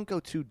actually don't go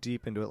too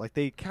deep into it. Like,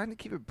 they kind of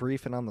keep it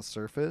brief and on the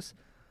surface.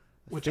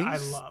 Which I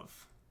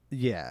love.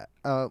 Yeah.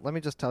 Let me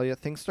just tell you,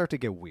 things start to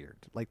get weird.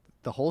 Like,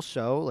 the whole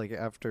show, like,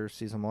 after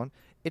season 1,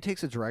 it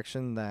takes a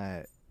direction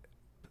that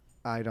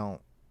I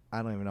don't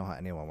even know how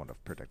anyone would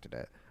have predicted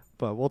it.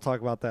 But we'll talk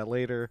about that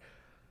later.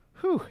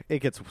 Whew, it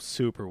gets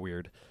super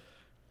weird.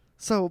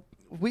 So,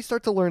 we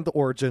start to learn the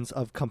origins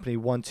of Company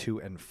 1, 2,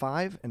 and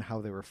 5 and how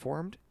they were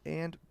formed.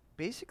 And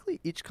basically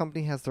each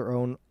company has their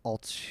own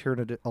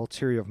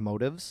ulterior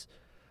motives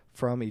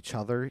from each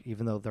other,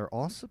 even though they're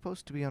all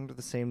supposed to be under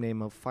the same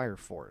name of Fire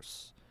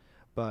Force.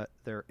 But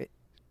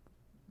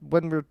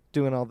when we're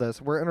doing all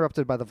this, we're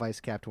interrupted by the vice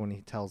captain when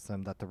he tells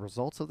them that the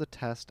results of the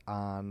test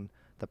on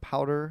the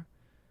powder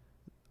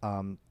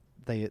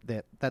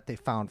that they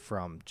found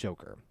from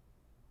Joker.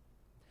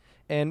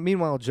 And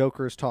meanwhile,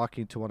 Joker is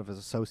talking to one of his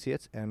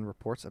associates and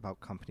reports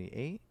about Company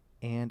 8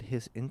 and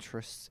his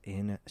interests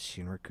in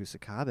Shinra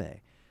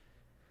Kusakabe.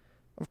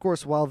 Of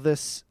course, while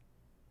this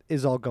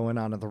is all going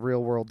on in the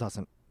real world,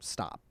 doesn't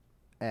stop,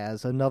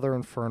 as another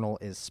Infernal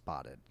is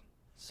spotted.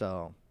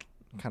 So,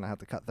 kind of have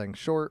to cut things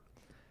short.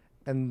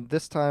 And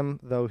this time,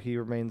 though, he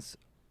remains...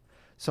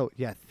 So,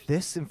 yeah,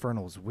 this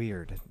Infernal is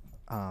weird,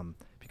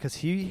 because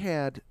he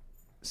had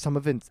some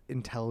of his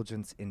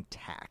intelligence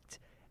intact,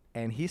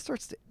 and he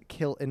starts to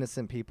kill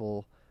innocent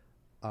people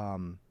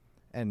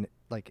and,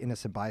 like,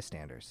 innocent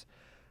bystanders.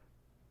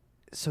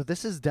 So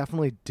this is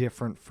definitely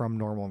different from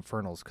normal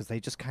Infernals, because they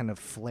just kind of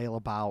flail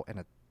about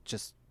and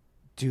just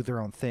do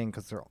their own thing,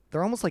 because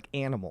they're almost like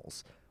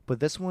animals. But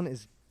this one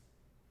is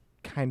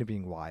kind of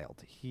being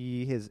wild.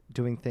 He is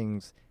doing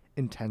things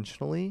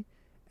intentionally,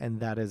 and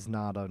that is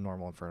not a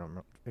normal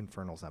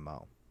Infernal's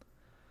MO.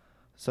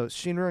 So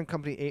Shinra and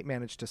Company 8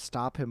 manage to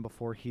stop him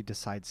before he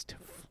decides to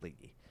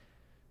flee.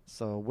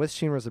 So with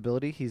Shinra's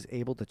ability, he's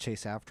able to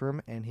chase after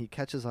him, and he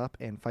catches up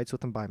and fights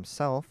with him by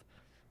himself.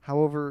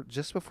 However,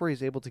 just before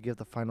he's able to give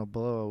the final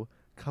blow,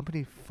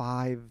 Company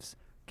 5's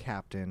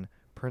captain,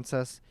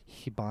 Princess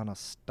Hibana,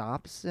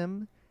 stops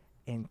him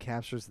and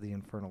captures the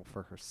Infernal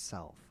for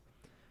herself.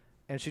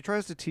 And she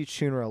tries to teach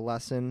Shinra a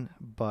lesson,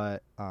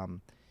 but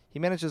he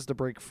manages to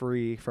break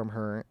free from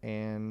her,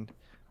 and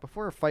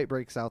before a fight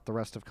breaks out, the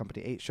rest of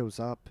Company 8 shows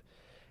up,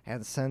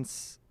 and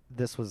since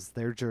this was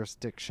their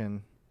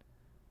jurisdiction,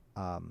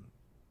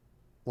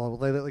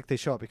 they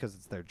show up because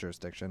it's their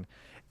jurisdiction,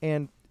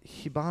 and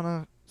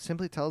Hibana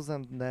simply tells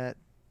them that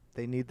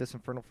they need this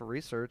Infernal for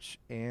research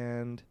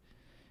and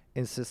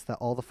insists that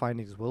all the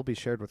findings will be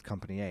shared with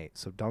Company 8,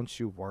 so don't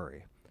you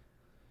worry.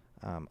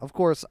 Of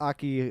course,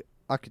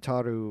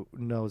 Akitaru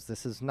knows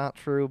this is not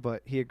true,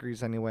 but he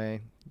agrees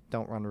anyway.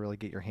 Don't want to really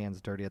get your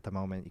hands dirty at the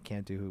moment. You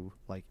can't do,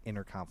 like,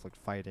 inter-conflict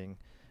fighting,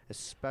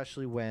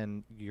 especially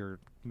when your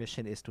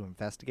mission is to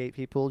investigate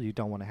people. You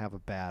don't want to have a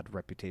bad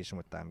reputation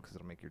with them, because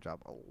it'll make your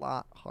job a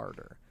lot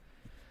harder.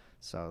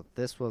 So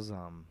this was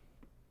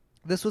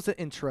an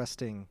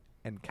interesting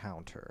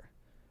encounter.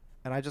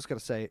 And I just got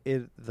to say,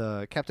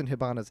 the Captain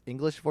Hibana's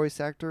English voice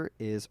actor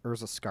is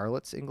Urza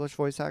Scarlet's English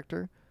voice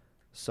actor,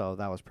 so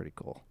that was pretty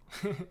cool.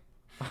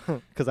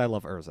 Because I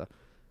love Urza.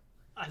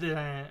 I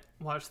didn't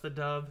watch the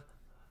dub,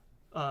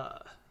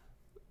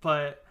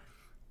 but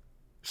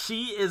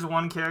she is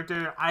one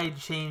character I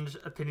change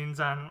opinions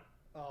on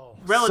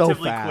relatively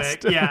so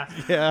fast. quick. Yeah.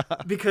 Yeah.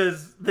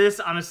 Because this,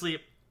 honestly,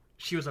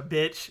 she was a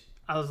bitch.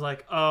 I was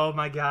like, oh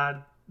my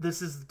god,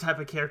 this is the type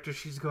of character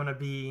she's going to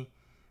be.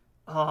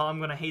 Oh, I'm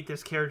going to hate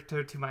this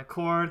character to my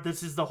core.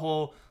 This is the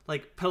whole,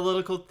 like,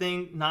 political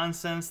thing,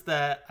 nonsense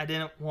that I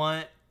didn't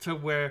want, to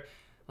where,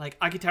 like,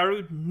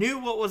 Akitaru knew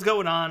what was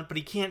going on, but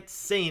he can't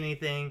say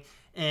anything,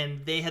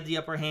 and they had the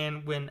upper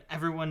hand when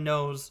everyone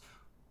knows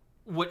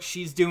what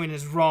she's doing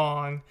is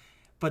wrong,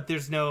 but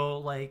there's no,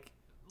 like,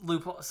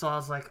 loophole. So I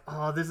was like,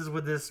 oh, this is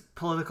where this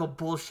political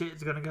bullshit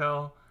is going to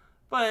go.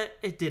 But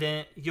it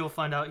didn't. You'll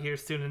find out here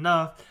soon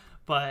enough.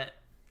 But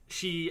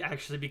she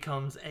actually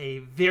becomes a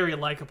very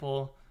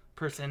likable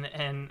person,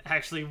 and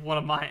actually one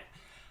of my,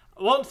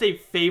 I won't say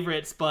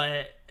favorites,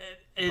 but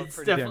it's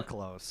pretty definitely damn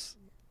close.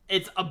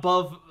 It's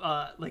above,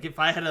 like, if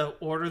I had to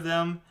order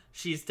them,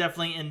 she's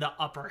definitely in the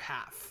upper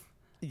half.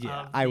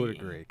 Yeah, I would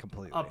agree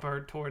completely.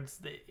 Upper towards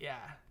the, yeah.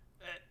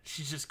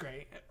 She's just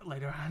great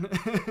later on.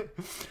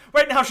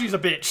 Right now, she's a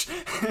bitch.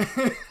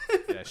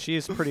 Yeah, she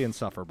is pretty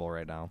insufferable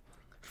right now.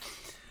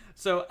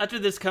 So after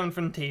this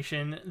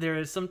confrontation, there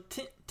is some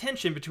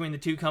tension between the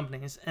two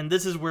companies, and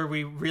this is where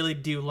we really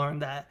do learn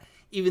that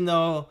even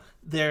though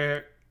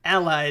they're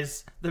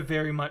allies, they're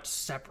very much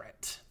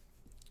separate.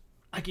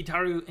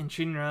 Akitaru and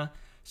Shinra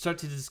start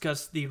to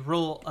discuss the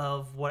role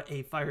of what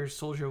a fire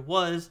soldier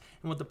was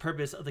and what the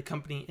purpose of the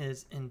company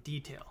is in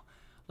detail.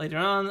 Later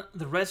on,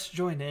 the rest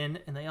join in,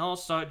 and they all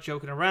start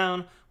joking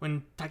around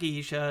when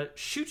Takehisha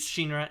shoots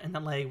Shinra in the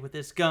leg with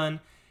his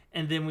gun,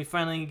 and then we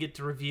finally get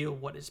to reveal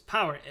what his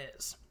power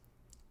is.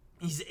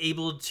 He's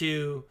able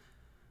to...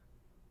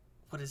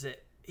 What is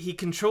it? He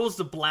controls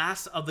the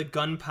blast of the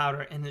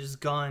gunpowder in his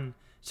gun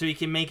so he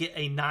can make it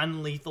a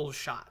non-lethal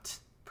shot,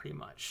 pretty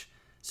much.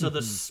 So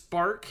the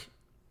spark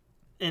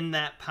in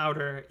that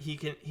powder,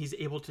 he's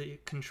able to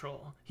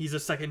control. He's a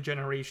second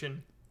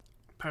generation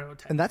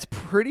pyrotech. And that's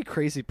pretty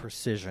crazy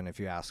precision, if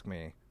you ask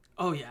me.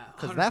 Oh, yeah.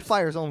 Because that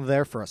fire's only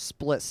there for a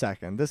split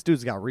second. This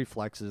dude's got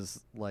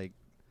reflexes like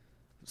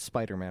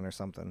Spider-Man or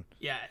something.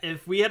 Yeah,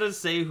 if we had to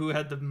say who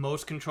had the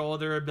most control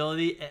of their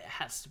ability, it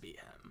has to be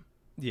him.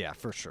 Yeah,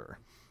 for sure.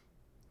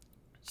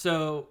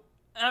 So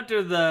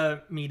After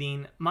the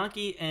meeting,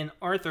 Maki and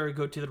Arthur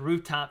go to the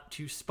rooftop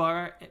to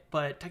spar,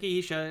 but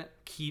Takehisha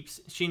keeps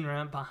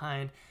Shinra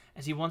behind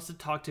as he wants to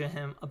talk to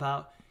him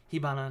about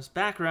Hibana's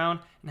background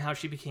and how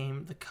she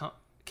became the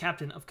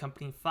captain of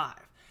Company 5.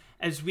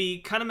 As we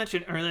kind of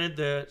mentioned earlier,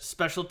 the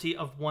specialty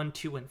of 1,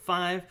 2, and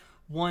 5,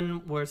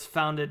 1 was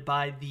founded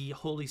by the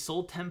Holy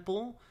Soul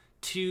Temple,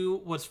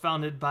 2 was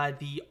founded by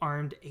the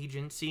armed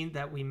agency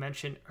that we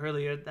mentioned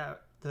earlier,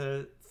 that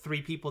the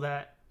three people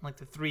that, like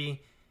the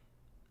three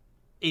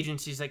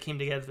agencies that came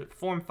together to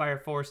form Fire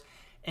Force,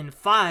 and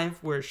 5,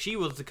 where she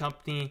was the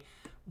company,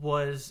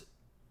 was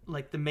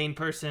like the main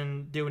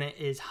person doing it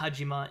is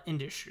Hajima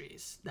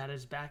Industries, that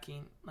is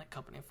backing like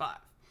Company 5.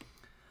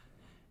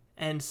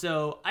 And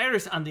so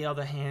Iris, on the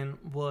other hand,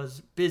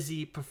 was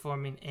busy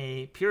performing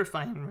a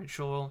purifying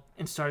ritual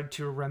and started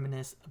to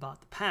reminisce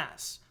about the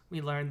past.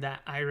 We learned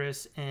that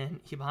Iris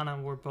and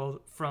Hibana were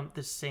both from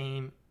the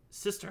same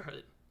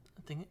sisterhood.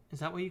 I think, is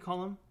that what you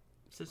call them?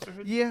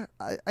 Sisterhood? Yeah,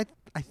 I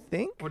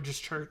think. Or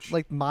just church?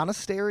 Like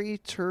monastery,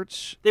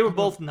 church. They were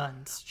both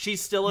nuns.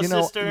 She's still a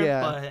sister,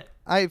 but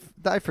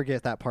I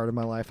forget that part of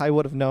my life. I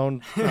would have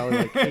known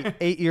probably like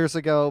eight years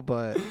ago,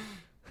 but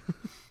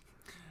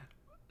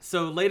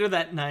So later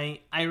that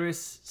night,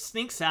 Iris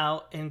sneaks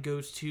out and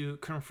goes to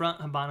confront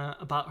Hibana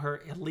about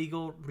her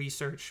illegal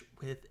research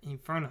with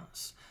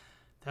Infernos.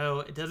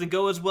 Though it doesn't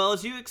go as well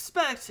as you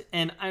expect,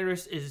 and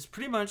Iris is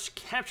pretty much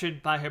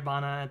captured by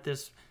Hibana at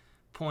this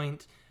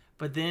point.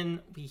 But then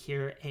we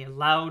hear a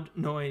loud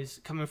noise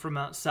coming from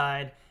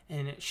outside,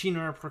 and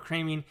Shinra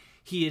proclaiming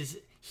he is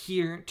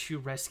here to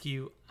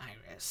rescue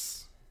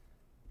Iris.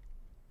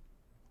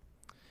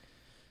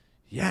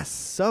 yes,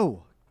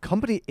 so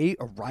Company 8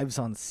 arrives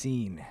on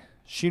scene.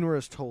 Shinra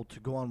is told to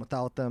go on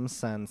without them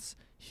since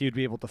he would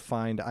be able to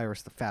find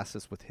Iris the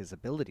fastest with his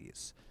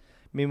abilities.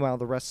 Meanwhile,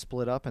 the rest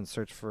split up and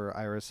search for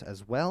Iris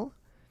as well,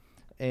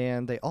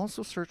 and they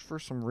also search for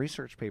some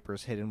research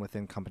papers hidden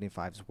within Company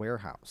 5's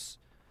warehouse.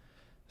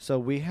 So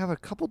we have a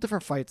couple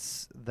different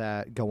fights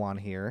that go on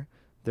here.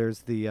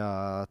 There's the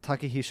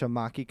Takehisha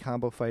Maki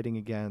combo fighting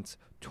against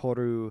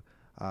Toru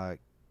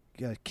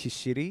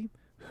Kishiri,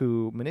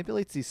 who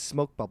manipulates these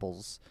smoke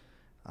bubbles.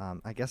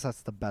 I guess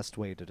that's the best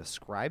way to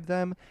describe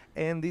them.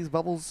 And these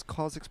bubbles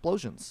cause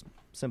explosions.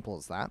 Simple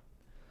as that.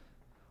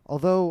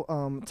 Although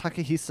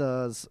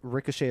Takehisha's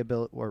ricochet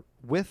ability, or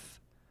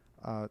with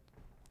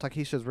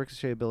Takehisha's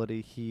ricochet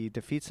ability, he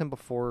defeats him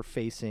before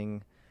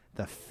facing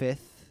the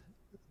fifth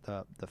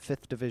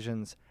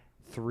division's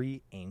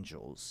 3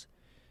 angels,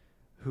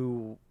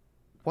 who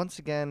once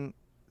again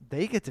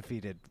they get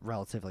defeated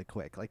relatively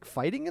quick. Like,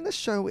 fighting in this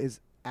show is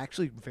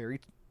actually very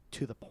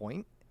to the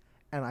point,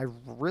 and I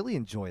really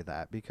enjoy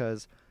that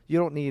because you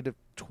don't need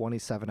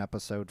 27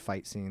 episode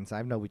fight scenes.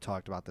 I know we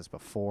talked about this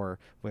before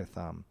with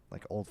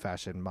like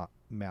old-fashioned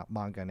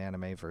manga and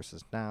anime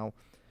versus now.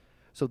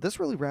 So this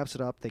really wraps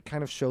it up. They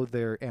kind of show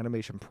their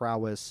animation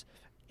prowess,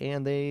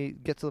 and they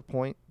get to the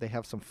point. They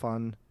have some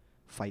fun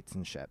fights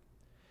and shit.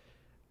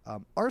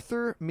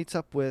 Arthur meets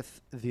up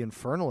with the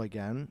Infernal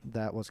again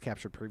that was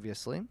captured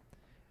previously,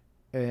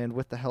 and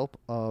with the help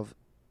of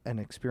an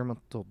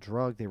experimental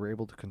drug, they were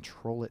able to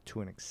control it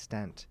to an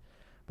extent.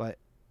 But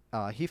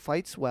he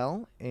fights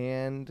well,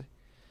 and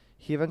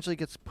he eventually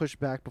gets pushed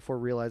back before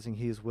realizing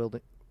he's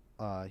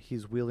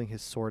wielding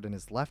his sword in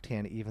his left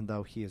hand, even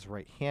though he is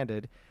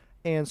right-handed,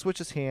 and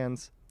switches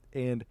hands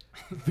and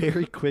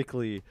very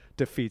quickly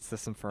defeats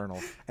this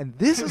Infernal. And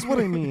this is what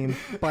I mean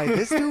by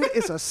this dude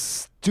is a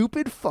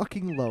stupid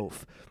fucking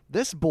loaf.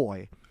 This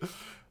boy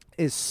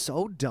is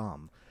so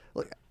dumb.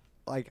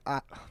 Like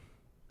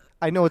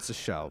I know it's a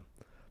show,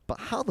 but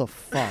how the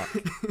fuck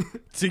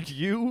did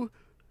you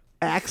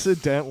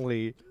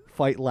accidentally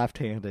fight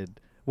left-handed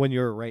when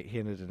you're a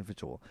right-handed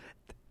individual?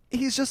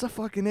 He's just a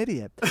fucking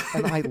idiot,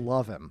 and I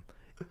love him.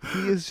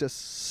 He is just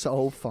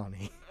so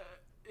funny.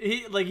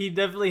 He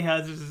definitely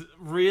has his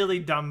really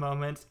dumb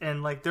moments,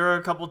 and like there are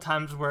a couple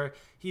times where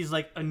he's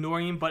like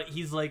annoying, but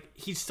he's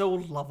so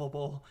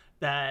lovable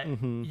that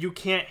you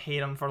can't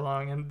hate him for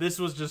long. And this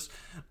was just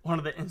one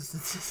of the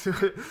instances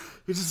where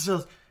he just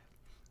feels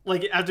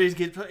like after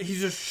he's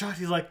just shocked.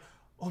 He's like,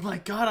 "Oh my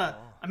god,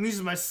 I'm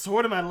using my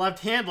sword in my left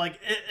hand." Like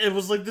it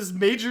was like this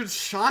major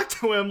shock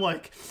to him.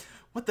 Like,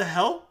 what the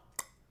hell?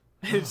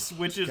 It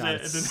switches God,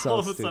 it, and then so all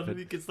of a stupid. sudden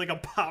he gets like a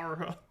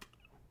power up.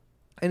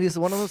 And he's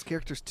one of those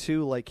characters,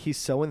 too, like, he's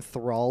so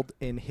enthralled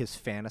in his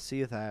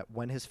fantasy that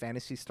when his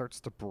fantasy starts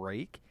to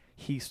break,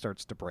 he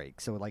starts to break.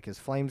 So, like, his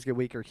flames get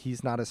weaker,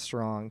 he's not as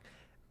strong.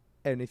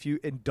 And if you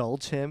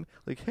indulge him,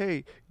 like,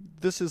 hey,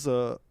 this is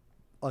a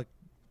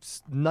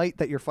knight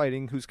that you're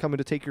fighting who's coming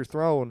to take your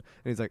throne.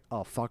 And he's like,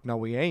 oh, fuck, no,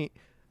 we ain't.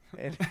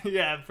 And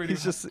Yeah, pretty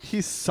much.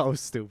 He's so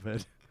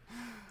stupid.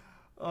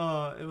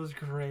 Oh, it was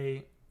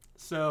great.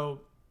 So,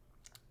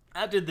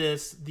 after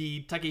this,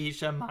 the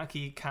Takehisha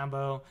Maki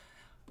combo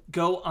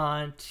go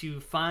on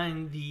to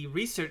find the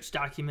research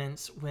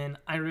documents when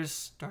Iris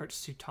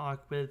starts to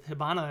talk with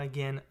Hibana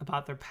again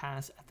about their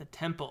past at the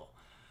temple.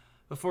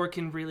 Before it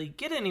can really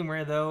get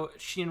anywhere, though,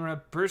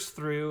 Shinra bursts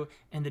through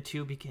and the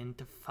two begin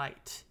to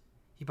fight.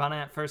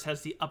 Hibana at first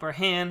has the upper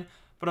hand,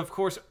 but of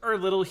course our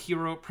little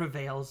hero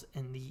prevails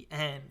in the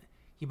end.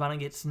 Hibana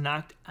gets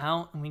knocked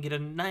out, and we get a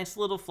nice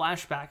little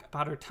flashback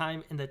about her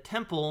time in the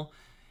temple,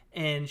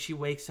 and she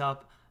wakes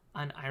up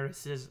on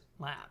Iris's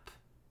lap.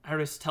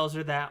 Iris tells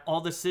her that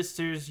all the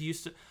sisters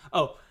used to...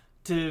 Oh,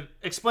 to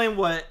explain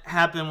what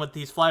happened with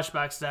these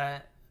flashbacks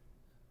that...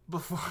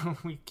 Before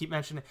we keep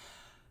mentioning it,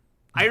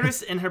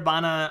 Iris and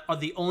Hibana are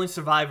the only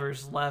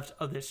survivors left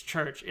of this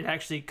church. It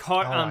actually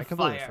caught on fire. I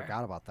completely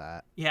forgot about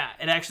that. Yeah,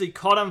 it actually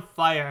caught on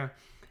fire.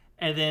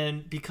 And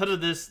then because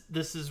of this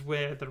is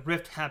where the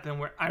rift happened,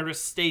 where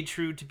Iris stayed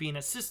true to being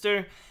a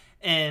sister,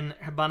 and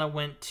Hibana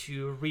went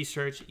to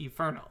research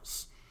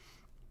Infernals.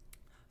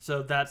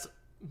 So that's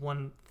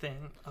one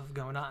thing of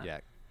going on. Yeah,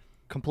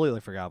 completely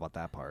forgot about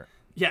that part.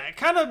 Yeah,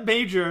 kind of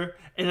major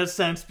in a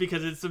sense,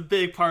 because it's a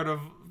big part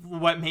of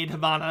what made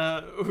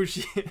Hibana who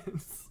she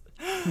is.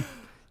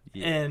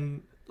 Yeah.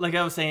 And like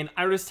I was saying,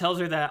 Iris tells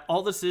her that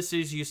all the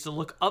sisters used to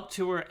look up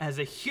to her as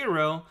a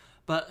hero,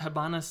 but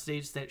Hibana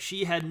states that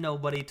she had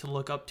nobody to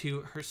look up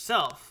to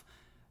herself.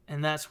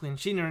 And that's when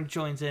Shinra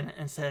joins in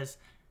and says,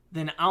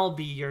 "Then I'll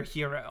be your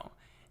hero."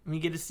 And we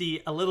get to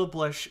see a little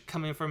blush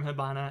coming from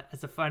Hibana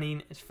as the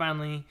fighting is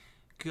finally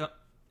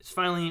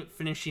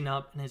finishing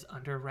up and is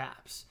under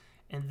wraps.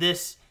 And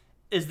this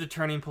is the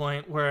turning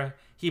point where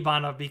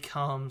Hibana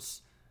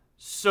becomes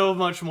so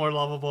much more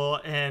lovable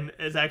and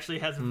has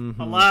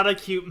a lot of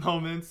cute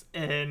moments,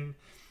 and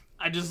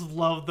I just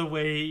love the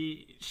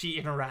way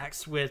she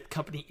interacts with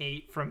Company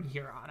 8 from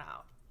here on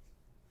out.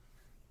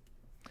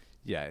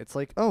 Yeah, it's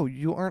like, oh,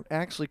 you aren't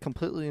actually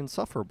completely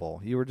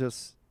insufferable. You were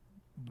just,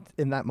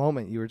 in that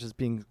moment, you were just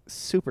being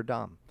super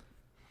dumb.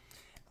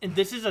 And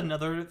this is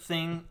another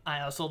thing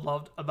I also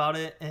loved about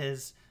it,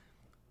 is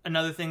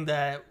another thing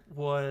that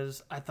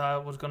I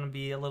thought was going to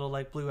be a little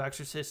like Blue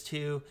Exorcist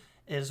 2,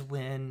 is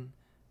when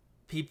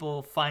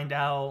people find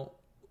out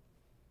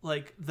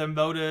like their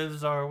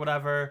motives or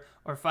whatever,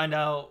 or find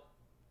out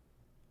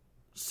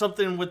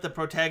something with the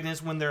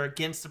protagonist when they're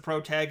against the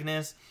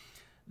protagonist,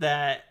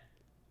 that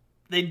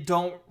they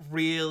don't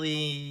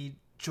really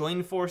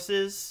join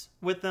forces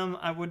with them,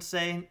 I would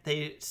say.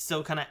 They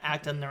still kind of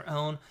act on their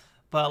own.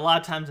 But a lot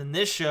of times in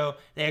this show,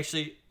 they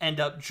actually end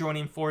up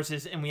joining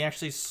forces, and we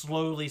actually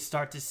slowly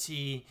start to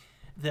see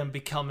them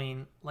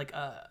becoming like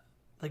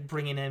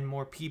bringing in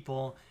more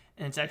people.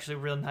 And it's actually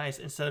real nice,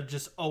 instead of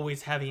just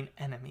always having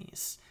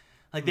enemies.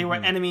 Like, they were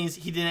enemies,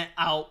 he didn't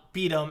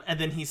outbeat them, and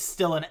then he's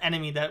still an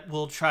enemy that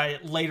will try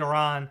later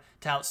on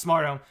to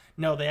outsmart him.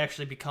 No, they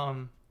actually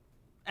become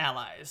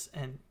allies.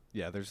 And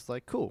yeah, they're just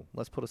like, cool,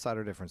 let's put aside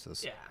our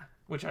differences. Yeah,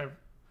 which I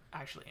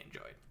actually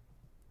enjoyed.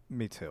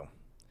 Me too.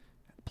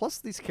 Plus,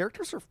 these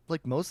characters are,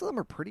 like, most of them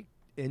are pretty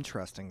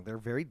interesting. They're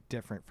very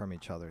different from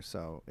each other,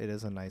 so it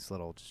is a nice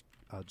little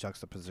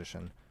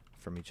juxtaposition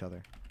from each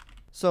other.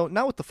 So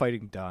now with the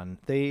fighting done,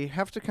 they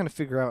have to kind of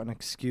figure out an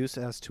excuse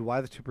as to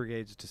why the two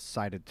brigades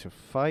decided to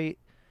fight,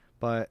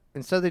 but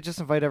instead they just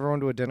invite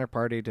everyone to a dinner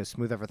party to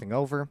smooth everything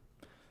over.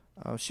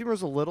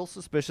 Shinra's a little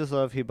suspicious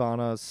of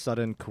Hibana's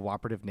sudden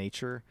cooperative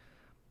nature,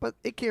 but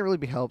it can't really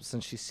be helped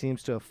since she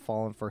seems to have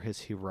fallen for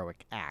his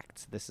heroic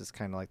act. This is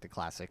kind of like the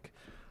classic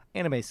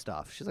anime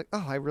stuff. She's like,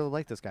 oh, I really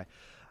like this guy.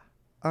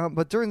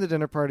 But during the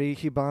dinner party,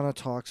 Hibana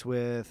talks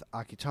with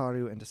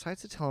Akitaru and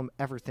decides to tell him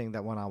everything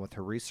that went on with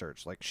her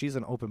research. Like, she's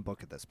an open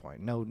book at this point.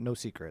 No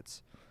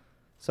secrets.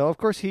 So, of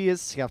course, he is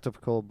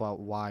skeptical about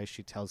why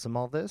she tells him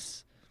all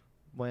this,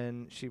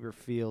 when she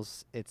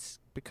reveals it's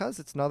because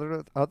it's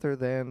none other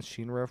than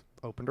Shinra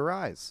opened her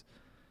eyes.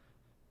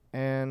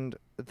 And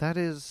that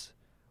is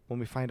when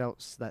we find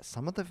out that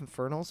some of the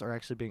Infernals are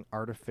actually being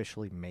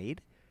artificially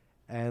made,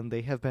 and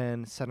they have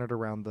been centered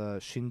around the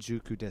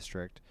Shinjuku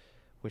district,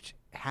 which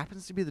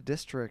happens to be the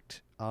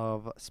district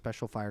of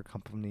Special Fire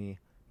Company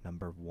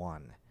number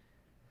 1.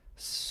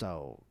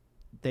 So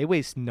they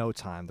waste no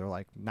time. They're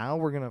like, now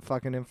we're going to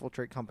fucking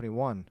infiltrate Company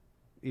 1.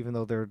 Even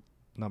though they're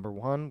number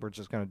 1, we're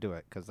just going to do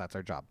it because that's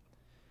our job.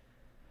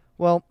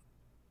 Well,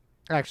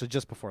 actually,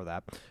 just before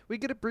that, we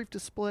get a brief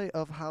display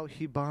of how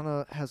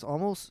Hibana has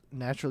almost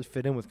naturally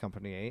fit in with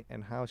Company 8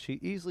 and how she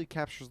easily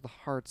captures the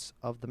hearts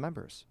of the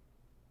members.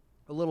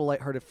 A little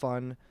lighthearted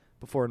fun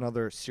before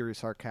another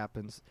serious arc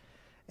happens.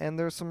 And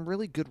there's some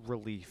really good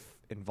relief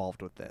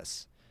involved with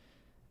this.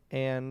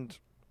 And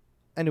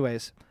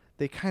anyways,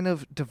 they kind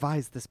of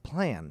devised this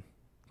plan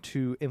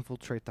to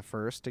infiltrate the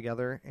First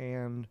together.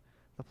 And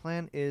the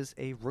plan is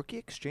a rookie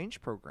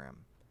exchange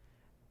program.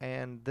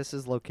 And this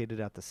is located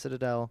at the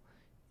Citadel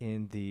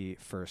in the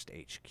First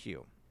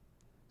HQ.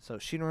 So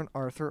Shinra and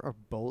Arthur are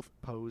both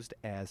posed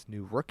as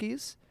new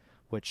rookies.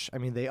 Which, I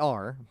mean, they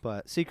are.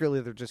 But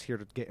secretly, they're just here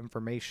to get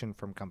information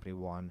from Company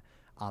 1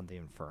 on the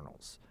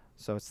Infernals.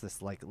 So it's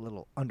this like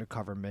little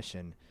undercover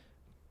mission.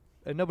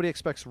 And nobody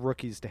expects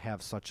rookies to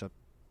have such a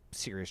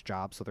serious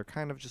job, so they're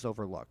kind of just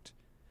overlooked.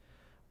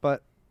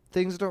 But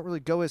things don't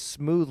really go as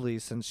smoothly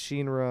since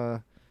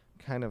Shinra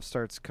kind of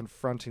starts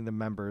confronting the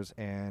members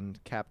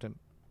and captain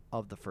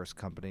of the First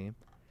Company.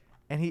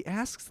 And he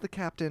asks the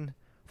captain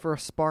for a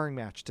sparring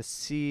match to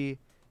see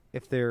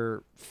if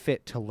they're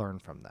fit to learn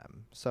from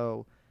them.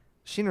 So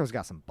Shinra's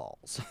got some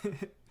balls.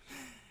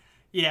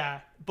 Yeah,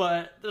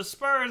 but the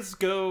Spurs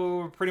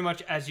go pretty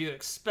much as you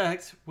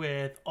expect,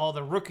 with all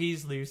the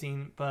rookies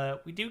losing,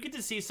 but we do get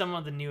to see some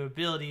of the new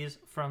abilities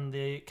from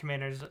the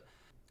commanders.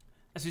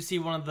 As we see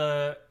one of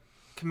the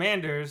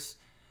commanders,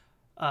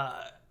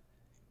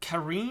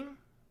 Karim,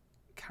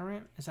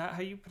 is that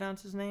how you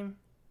pronounce his name?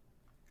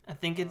 I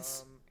think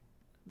it's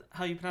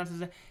how you pronounce his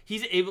name.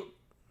 He's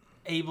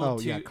able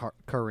to... yeah,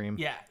 Karim.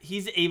 Yeah,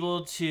 he's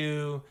able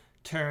to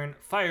turn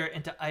fire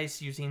into ice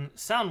using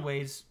sound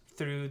waves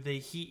through the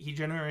heat he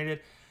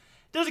generated.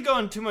 Doesn't go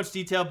into too much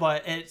detail,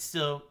 but it's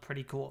still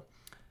pretty cool.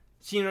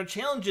 Shinra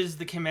challenges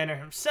the commander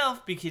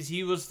himself because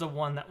he was the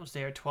one that was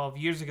there 12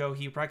 years ago.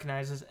 He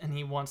recognizes and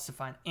he wants to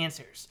find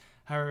answers.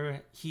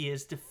 However, he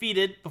is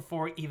defeated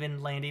before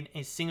even landing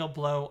a single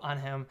blow on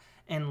him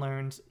and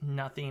learns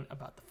nothing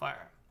about the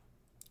fire.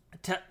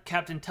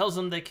 Captain tells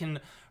them they can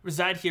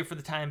reside here for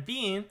the time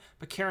being,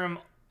 but Karim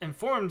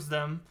informs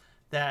them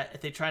that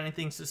if they try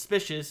anything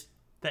suspicious,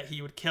 that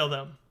he would kill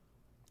them.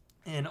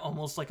 And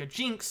almost like a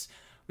jinx,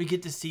 we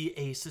get to see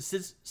a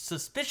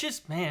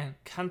suspicious man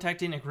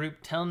contacting a group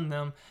telling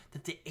them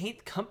that the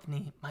 8th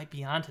company might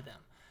be onto them.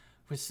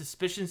 With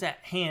suspicions at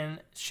hand,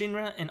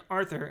 Shinra and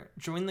Arthur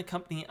join the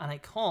company on a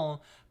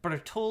call, but are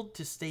told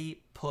to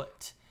stay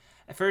put.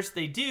 At first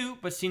they do,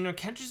 but Shinra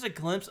catches a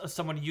glimpse of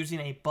someone using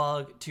a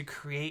bug to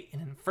create an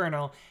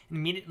inferno and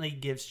immediately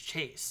gives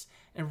chase,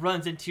 and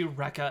runs into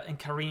Rekka and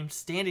Karim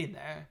standing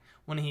there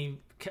when he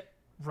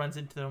runs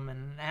into them in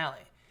an alley.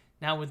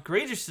 Now, with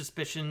greater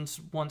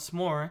suspicions once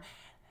more,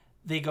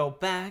 they go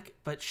back,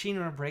 but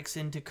Shinra breaks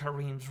into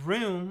Karim's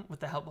room with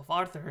the help of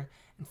Arthur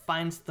and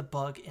finds the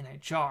bug in a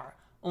jar,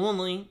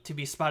 only to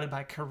be spotted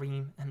by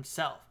Karim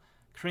himself.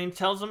 Karim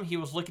tells him he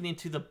was looking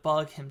into the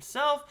bug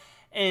himself,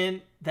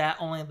 and that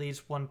only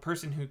leaves one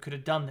person who could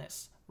have done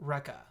this,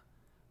 Rekka.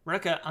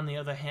 Rekka, on the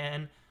other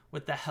hand,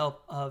 with the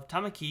help of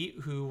Tamaki,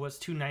 who was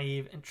too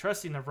naive and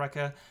trusting of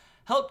Rekka,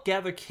 helped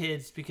gather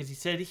kids because he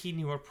said he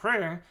knew a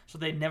prayer so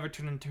they'd never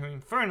turn into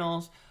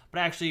infernals, but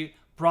actually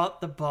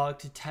brought the bug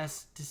to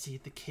test to see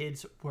if the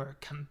kids were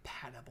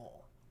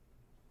compatible.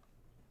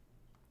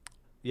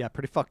 Yeah,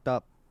 pretty fucked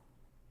up.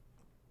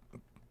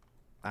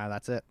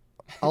 That's it.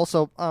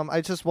 Also,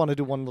 I just want to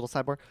do one little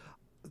sidebar.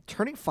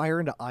 Turning fire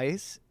into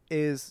ice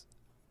is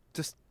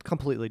just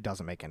completely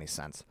doesn't make any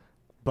sense.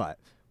 But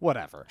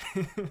whatever.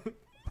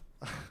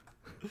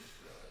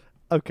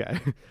 Okay.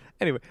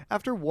 Anyway,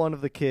 after one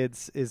of the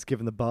kids is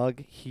given the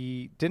bug,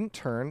 he didn't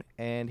turn,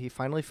 and he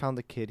finally found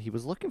the kid he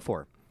was looking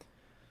for.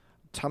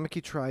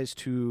 Tamaki tries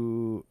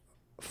to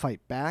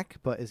fight back,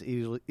 but is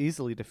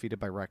easily defeated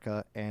by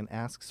Rekka and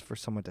asks for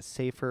someone to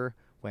save her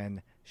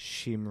when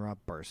Shinra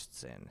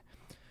bursts in.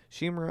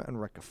 Shinra and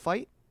Rekka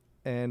fight,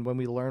 and when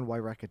we learn why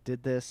Rekka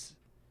did this,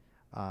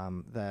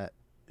 that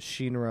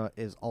Shinra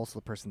is also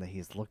the person that he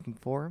is looking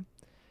for,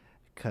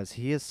 because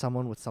he is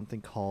someone with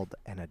something called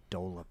an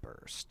Adola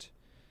Burst.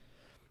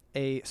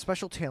 A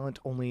special talent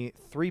only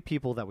 3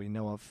 people that we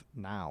know of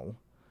now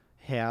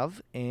have,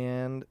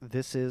 and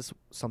this is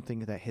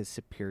something that his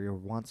superior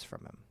wants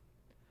from him.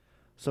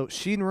 So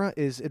Shinra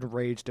is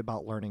enraged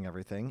about learning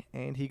everything,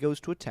 and he goes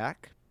to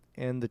attack,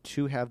 and the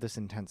two have this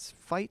intense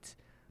fight,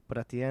 but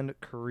at the end,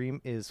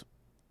 Karim is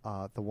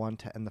the one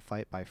to end the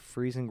fight by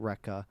freezing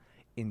Rekka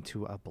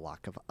into a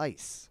block of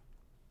ice.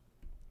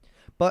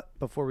 But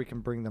before we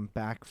can bring them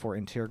back for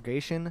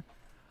interrogation,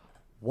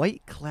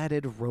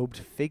 white-cladded robed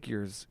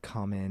figures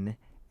come in,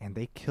 and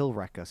they kill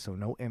Rekka so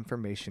no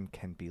information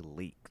can be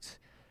leaked.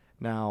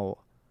 Now,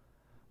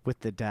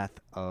 with the death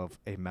of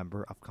a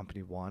member of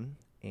Company 1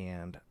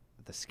 and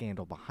the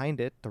scandal behind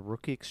it, the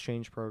rookie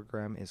exchange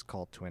program is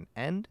called to an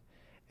end,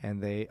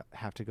 and they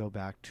have to go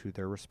back to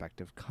their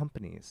respective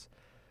companies.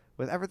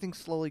 With everything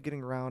slowly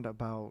getting around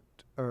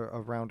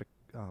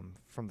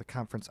from the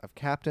Conference of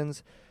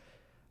Captains,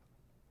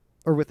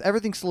 or with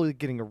everything slowly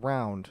getting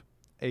around,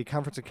 a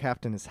Conference of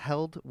Captains is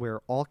held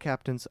where all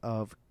captains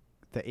of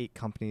the 8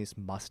 companies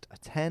must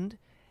attend,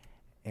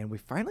 and we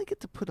finally get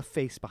to put a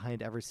face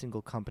behind every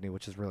single company,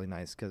 which is really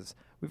nice, because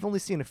we've only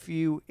seen a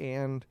few,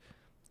 and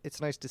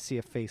it's nice to see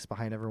a face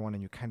behind everyone,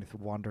 and you kind of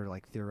wonder,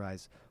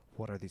 theorize,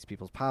 what are these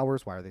people's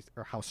powers, why are they,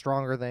 or how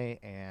strong are they,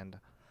 and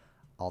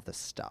all this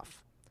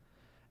stuff.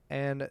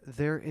 And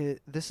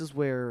this is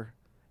where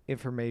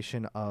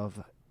information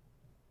of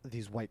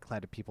these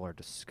white-cladded people are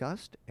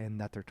discussed, and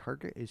that their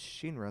target is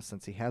Shinra,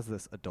 since he has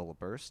this Adola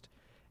Burst,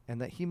 and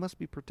that he must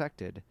be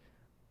protected,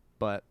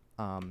 but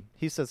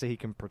he says that he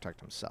can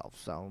protect himself,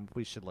 so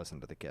we should listen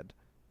to the kid.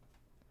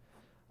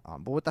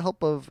 But with the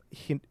help of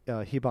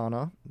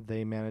Hibana,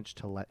 they manage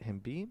to let him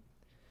be.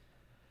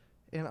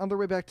 And on their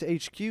way back to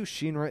HQ,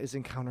 Shinra is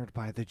encountered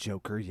by the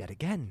Joker yet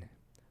again,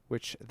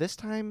 which this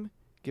time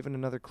given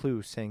another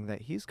clue saying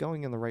that he's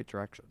going in the right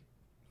direction,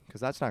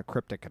 because that's not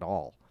cryptic at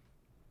all.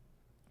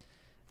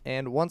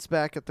 And once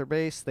back at their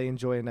base, they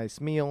enjoy a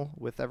nice meal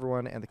with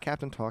everyone, and the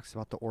captain talks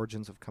about the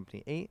origins of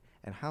Company 8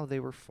 and how they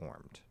were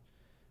formed.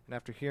 And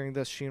after hearing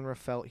this, Shinra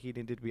felt he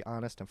needed to be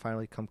honest and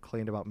finally come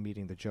clean about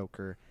meeting the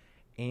Joker,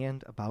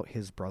 and about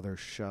his brother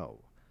Sho.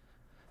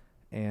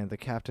 And the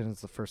captain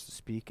is the first to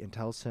speak and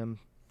tells him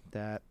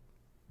that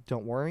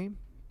don't worry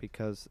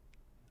because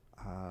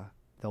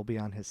they'll be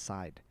on his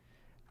side.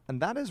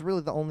 And that is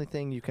really the only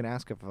thing you can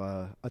ask of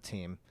a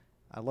team.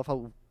 I love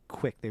how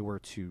quick they were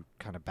to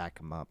kind of back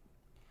him up.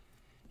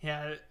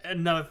 Yeah,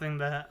 another thing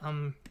that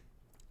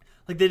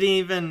like they didn't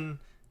even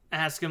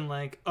ask him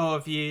like, oh,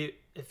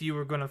 if you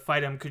were gonna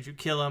fight him, could you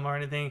kill him or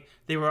anything?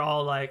 They were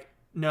all like,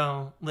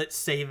 no, let's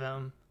save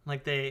him.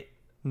 Like the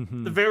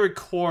very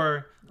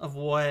core of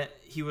what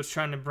he was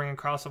trying to bring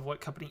across of what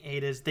Company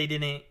 8 is, they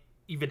didn't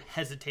even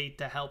hesitate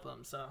to help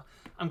him. So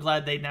I'm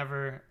glad they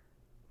never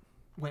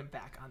went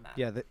back on that.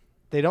 Yeah,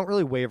 they don't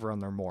really waver on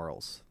their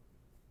morals.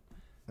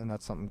 And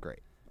that's something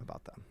great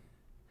about them.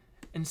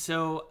 And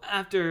so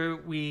after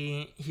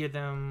we hear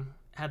them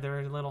have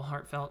their little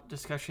heartfelt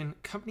discussion,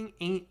 Company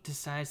 8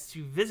 decides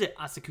to visit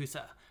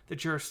Asakusa, the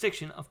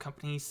jurisdiction of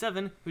Company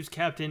 7, whose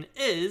captain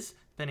is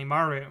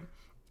Benimaru.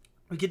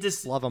 We get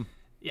to love him.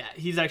 Yeah,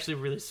 he's actually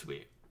really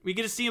sweet. We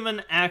get to see him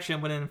in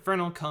action when an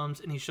Inferno comes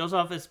and he shows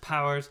off his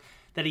powers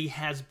that he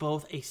has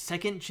both a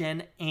 2nd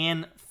gen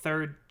and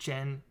 3rd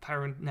gen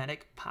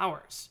pyrokinetic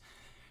powers.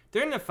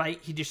 During the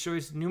fight, he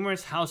destroys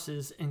numerous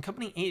houses, and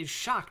Company 8 is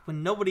shocked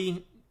when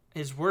nobody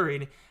is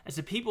worried, as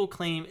the people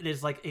claim it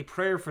is like a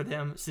prayer for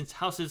them since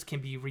houses can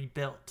be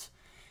rebuilt.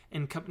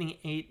 And Company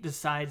 8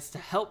 decides to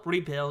help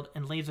rebuild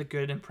and leaves a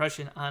good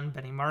impression on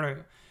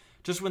Benimaru.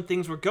 Just when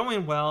things were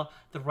going well,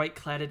 the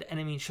white-cladded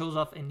enemy shows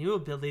off a new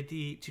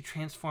ability to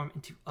transform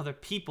into other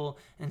people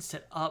and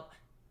set up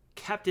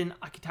Captain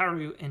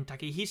Akitaru and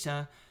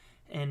Takehisa,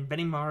 and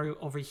Benimaru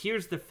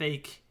overhears the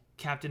fake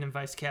captain and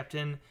vice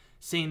captain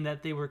saying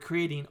that they were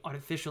creating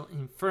artificial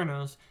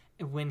infernos,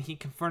 and when he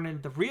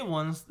confronted the real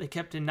ones, they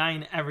kept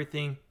denying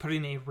everything,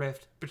 putting a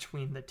rift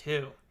between the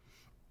two.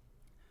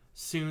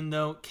 Soon,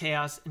 though,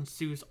 chaos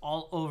ensues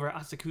all over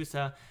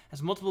Asakusa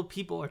as multiple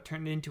people are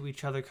turned into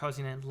each other,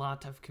 causing a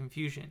lot of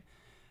confusion.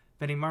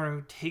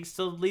 Benimaru takes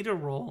the leader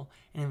role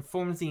and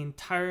informs the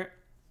entire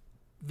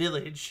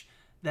village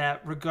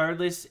that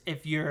regardless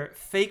if you're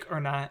fake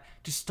or not,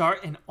 to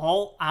start an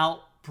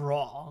all-out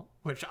brawl,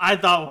 which I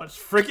thought was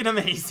freaking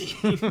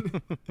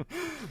amazing.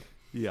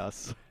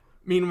 Yes.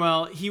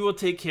 Meanwhile, he will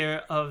take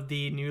care of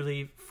the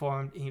newly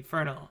formed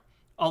Inferno.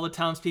 All the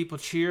townspeople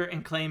cheer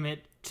and claim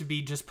it to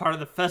be just part of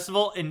the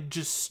festival and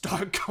just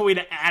start going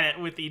at it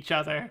with each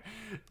other.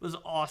 It was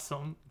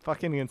awesome.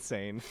 Fucking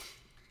insane.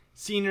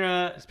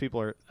 Shinra... These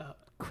people are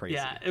crazy.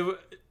 Yeah, it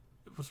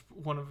was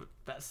one of the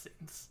best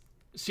things.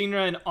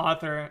 Shinra and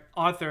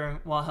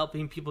Arthur, while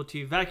helping people to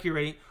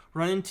evacuate,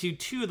 run into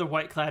 2 of the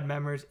white-clad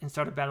members and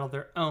start a battle of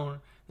their own.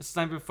 The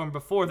sniper from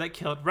before that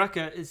killed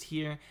Rekka is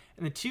here,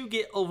 and the 2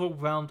 get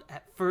overwhelmed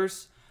at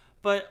first,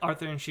 but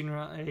Arthur and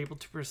Shinra are able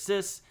to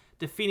persist,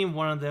 defeating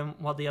one of them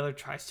while the other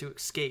tries to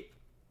escape.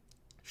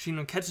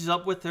 Shinra catches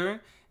up with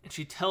her, and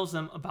she tells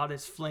them about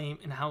his flame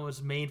and how it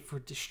was made for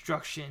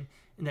destruction,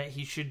 and that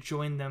he should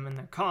join them in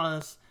their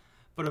cause,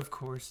 but of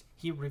course,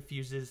 he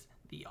refuses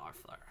the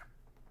offer.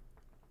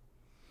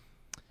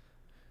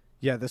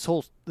 Yeah, this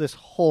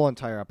whole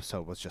entire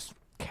episode was just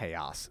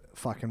chaos,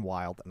 fucking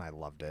wild, and I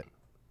loved it.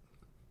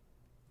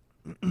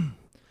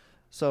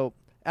 So,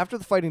 after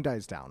the fighting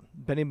dies down,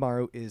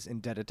 Benimaru is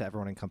indebted to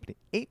everyone in Company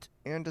 8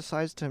 and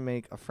decides to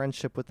make a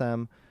friendship with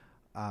them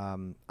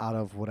out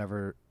of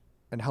whatever,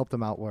 and help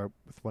them out with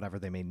whatever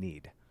they may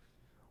need.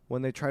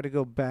 When they try to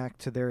go back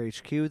to their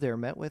HQ, they're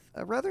met with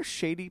a rather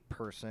shady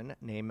person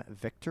named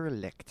Victor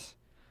Licht,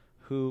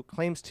 who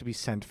claims to be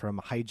sent from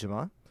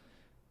Haijima.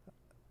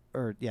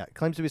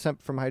 Claims to be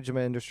sent from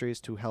Haijima Industries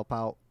to help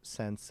out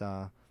since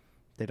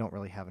they don't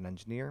really have an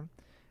engineer.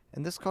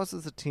 And this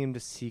causes the team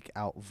to seek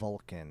out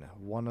Vulcan,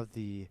 one of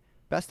the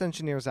best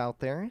engineers out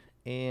there,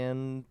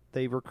 and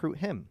they recruit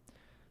him.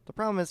 The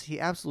problem is he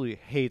absolutely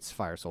hates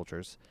fire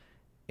soldiers,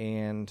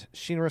 and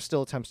Shinra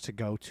still attempts to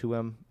go to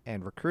him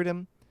and recruit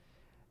him.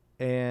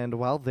 And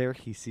while there,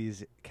 he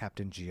sees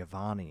Captain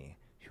Giovanni,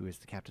 who is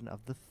the captain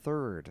of the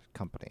 3rd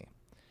company.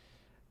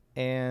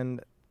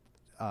 And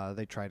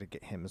they try to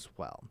get him as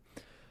well.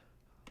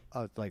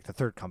 The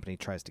 3rd company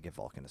tries to get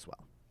Vulcan as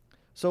well.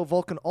 So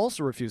Vulcan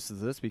also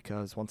refuses this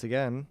because, once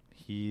again,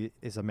 he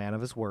is a man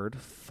of his word.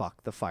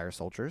 Fuck the fire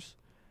soldiers.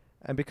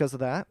 And because of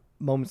that,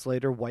 moments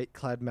later,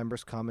 white-clad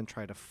members come and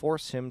try to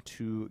force him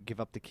to give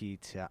up the key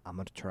to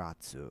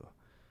Amaterasu,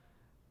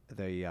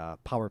 the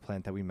power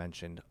plant that we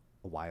mentioned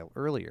a while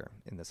earlier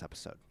in this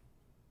episode.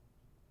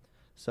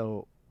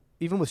 So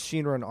even with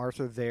Shinra and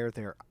Arthur there,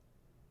 they're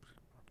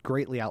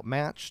greatly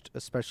outmatched,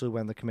 especially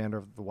when the commander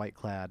of the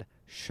white-clad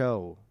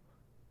Sho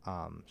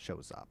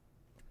shows up.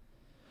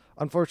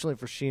 Unfortunately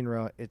for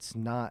Shinra, it's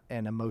not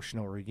an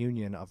emotional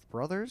reunion of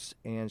brothers,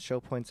 and Sho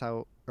points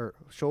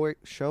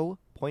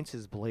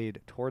his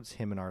blade towards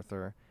him and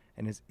Arthur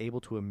and is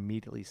able to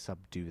immediately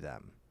subdue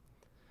them.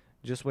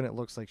 Just when it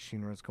looks like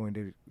Shinra is going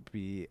to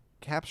be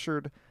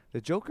captured,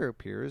 the Joker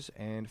appears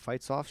and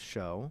fights off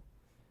Sho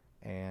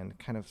and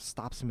kind of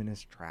stops him in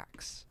his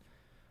tracks.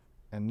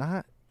 And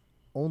not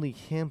only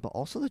him, but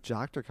also the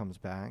Doctor comes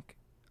back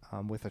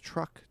with a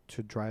truck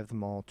to drive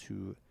them all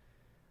to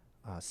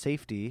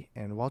safety.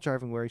 And while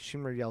driving away,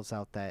 Shinra yells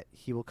out that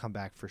he will come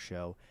back for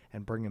Sho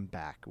and bring him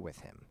back with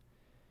him.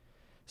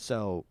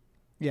 So,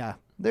 yeah,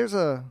 there's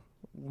a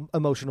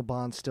emotional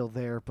bond still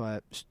there,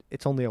 but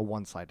it's only a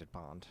one-sided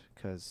bond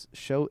because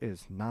Sho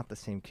is not the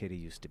same kid he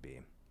used to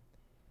be.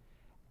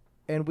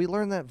 And we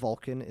learn that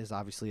Vulcan is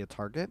obviously a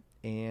target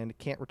and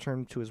can't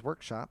return to his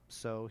workshop,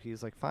 so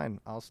he's like, fine,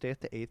 I'll stay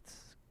at the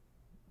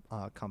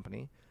 8th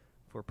company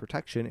for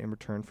protection in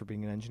return for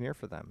being an engineer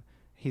for them.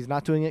 He's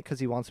not doing it because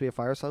he wants to be a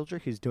fire soldier.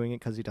 He's doing it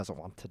because he doesn't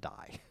want to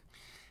die.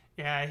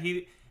 Yeah,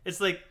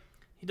 it's like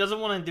he doesn't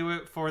want to do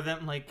it for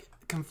them, like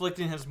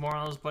conflicting his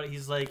morals, but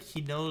he's like, he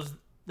knows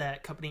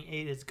that Company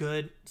 8 is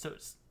good, so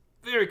it's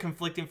very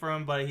conflicting for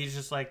him, but he's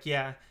just like,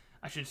 yeah,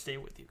 I should stay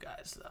with you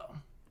guys, though.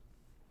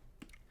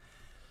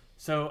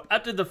 So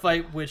after the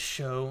fight with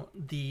Sho,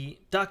 the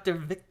Dr.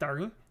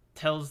 Victor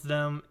tells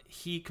them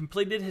he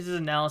completed his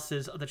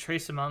analysis of the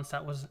trace amounts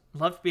that was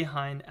left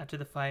behind after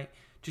the fight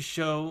to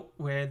show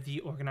where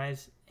the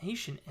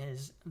organization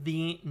is,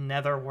 the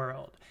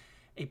Netherworld,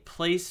 a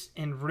place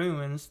in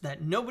ruins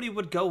that nobody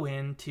would go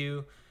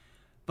into,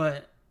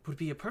 but would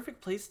be a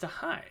perfect place to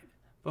hide.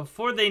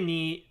 Before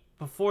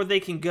they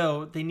can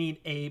go, they need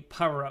a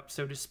power-up,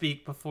 so to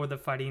speak, before the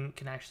fighting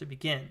can actually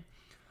begin.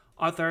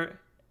 Arthur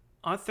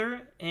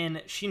and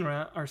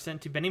Shinra are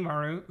sent to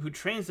Benimaru, who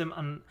trains them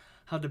on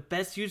how to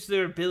best use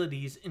their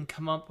abilities and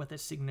come up with a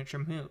signature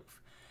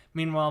move.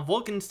 Meanwhile,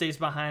 Vulcan stays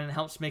behind and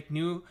helps make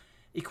new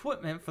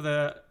equipment for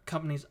the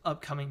company's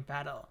upcoming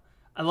battle.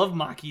 I love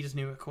Maki's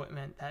new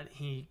equipment that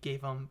he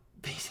gave them.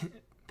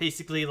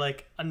 Basically,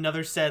 like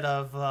another set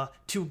of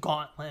 2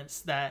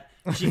 gauntlets that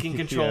she can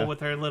control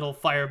with her little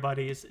fire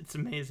buddies. It's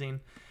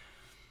amazing.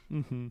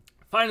 Mm-hmm.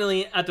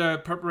 Finally, after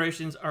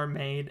preparations are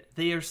made,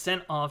 they are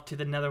sent off to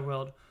the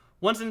Netherworld.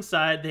 Once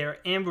inside, they are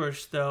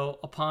ambushed, though,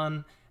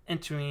 upon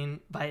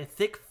entering by a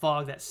thick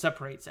fog that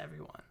separates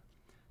everyone.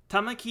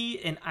 Tamaki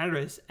and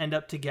Iris end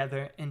up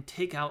together and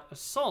take out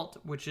Assault,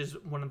 which is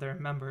one of their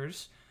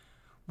members,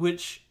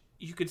 which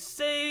you could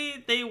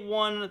say they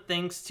won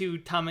thanks to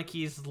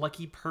Tamaki's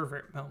lucky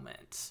pervert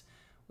moment,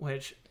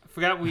 which I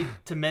forgot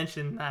to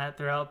mention that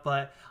throughout,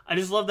 but I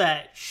just love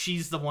that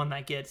she's the one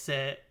that gets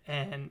it,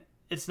 and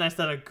it's nice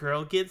that a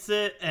girl gets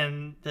it,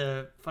 and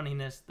the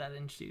funniness that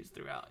ensues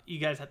throughout. You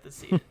guys have to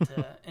see it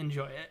to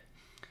enjoy it.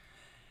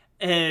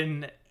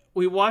 And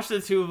we watched the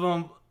two of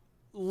them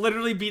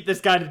literally beat this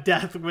guy to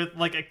death with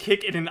like a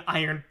kick and an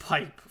iron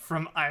pipe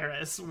from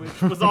Iris,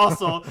 which was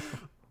also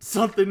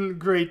something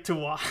great to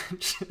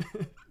watch.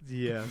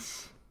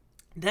 Yes.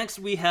 Next,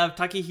 we have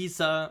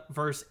Takehisa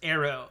versus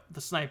Arrow, the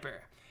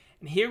sniper.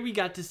 And here we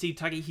got to see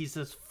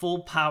Takehisa's full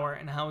power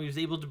and how he was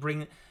able to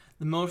bring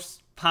the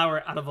most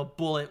power out of a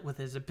bullet with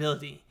his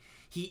ability.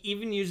 He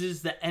even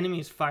uses the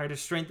enemy's fire to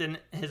strengthen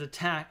his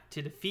attack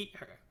to defeat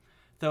her.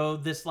 Though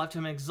this left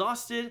him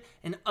exhausted,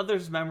 and other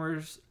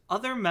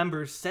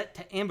members set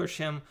to ambush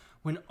him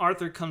when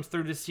Arthur comes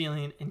through the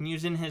ceiling and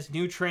using his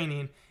new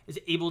training is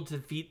able to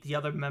defeat the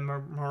other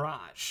member,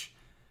 Mirage.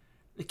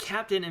 The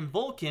captain and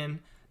Vulcan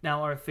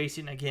now are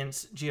facing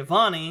against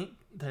Giovanni,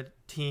 the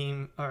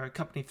team or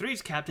Company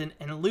 3's captain,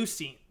 and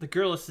Lucy, the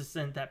girl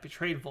assistant that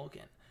betrayed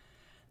Vulcan.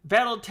 The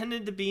battle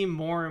tended to be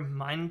more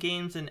mind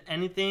games than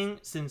anything,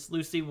 since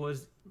Lucy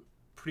was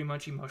pretty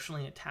much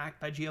emotionally attacked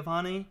by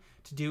Giovanni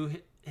to do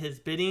his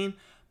bidding,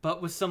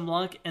 but with some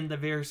luck and the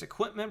various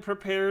equipment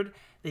prepared,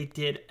 they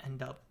did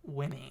end up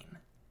winning.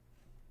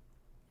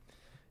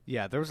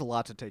 Yeah, there was a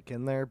lot to take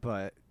in there,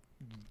 but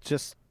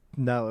just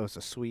know it was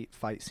a sweet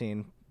fight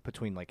scene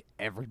between like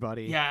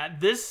everybody. Yeah,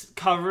 this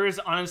covers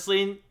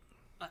honestly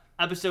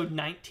episode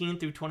 19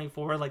 through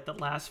 24, like the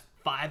last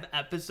 5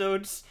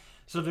 episodes.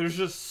 So there's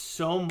just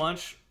so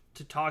much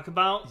to talk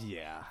about.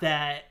 Yeah.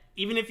 That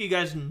even if you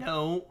guys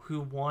know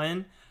who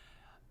won,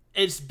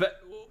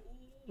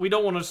 we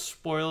don't want to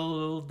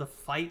spoil the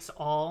fights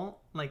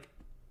all, like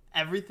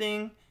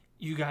everything.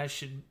 You guys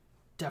should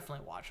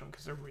definitely watch them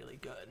because they're really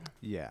good.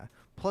 Yeah.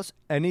 Plus,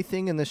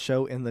 anything in the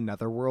show in the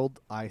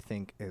Netherworld, I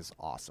think, is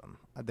awesome.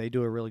 They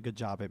do a really good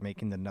job at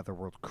making the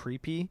Netherworld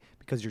creepy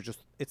because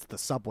it's the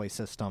subway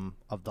system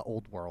of the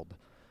old world.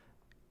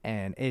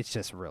 And it's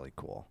just really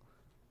cool.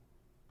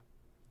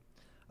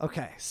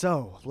 Okay,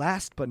 so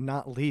last but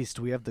not least,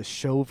 we have the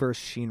Sho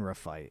versus Shinra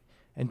fight.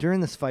 And during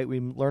this fight, we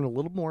learn a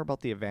little more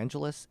about the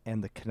Evangelists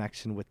and the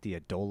connection with the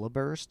Adola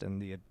Burst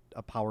and the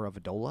power of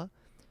Adola.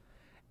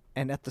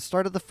 And at the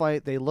start of the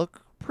fight, they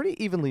look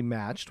pretty evenly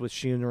matched with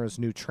Shinra's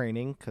new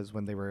training, because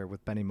when they were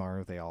with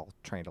Benimaru, they all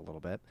trained a little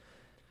bit.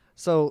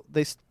 So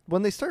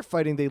when they start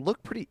fighting, they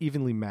look pretty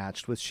evenly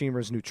matched with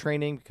Shinra's new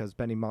training, because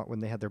when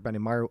they had their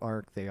Benimaru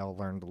arc, they all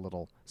learned a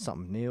little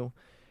something new.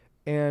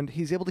 And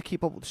he's able to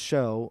keep up with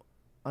Sho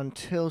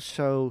until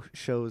Sho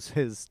shows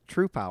his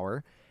true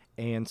power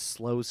and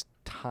slows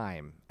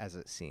time, as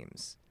it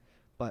seems.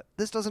 But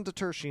this doesn't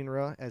deter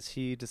Shinra, as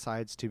he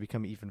decides to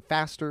become even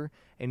faster,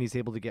 and he's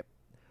able to get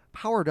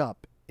powered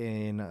up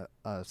in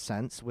a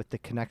sense with the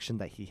connection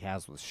that he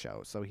has with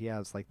Sho. So he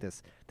has like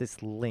this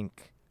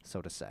link,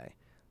 so to say.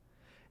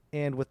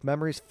 And with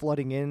memories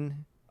flooding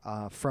in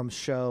from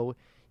Sho,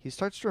 he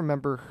starts to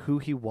remember who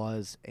he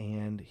was,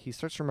 and he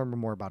starts to remember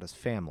more about his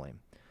family.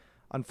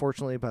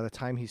 Unfortunately, by the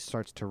time he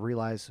starts to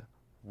realize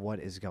what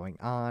is going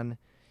on,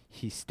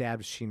 he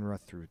stabs Shinra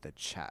through the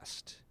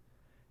chest.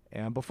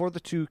 And before the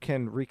two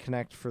can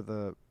reconnect for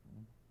the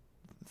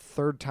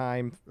third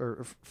time,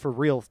 or for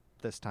real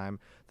this time,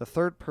 the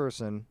third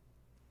person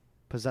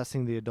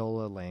possessing the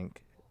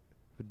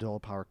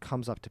Adola power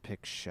comes up to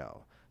pick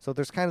Sho. So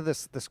there's kind of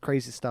this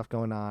crazy stuff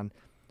going on.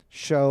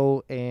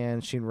 Sho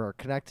and Shinra are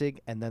connecting,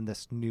 and then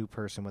this new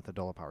person with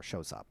Adola power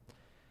shows up.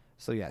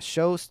 So yeah,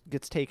 Sho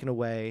gets taken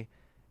away,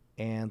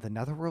 and the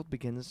Netherworld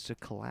begins to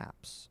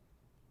collapse.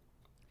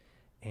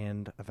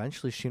 And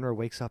eventually Shinra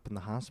wakes up in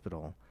the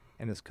hospital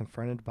and is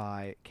confronted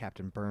by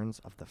Captain Burns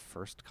of the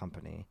First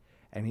Company,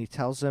 and he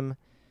tells him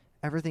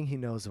everything he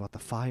knows about the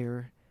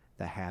fire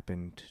that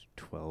happened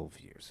 12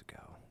 years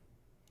ago.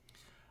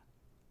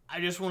 I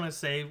just want to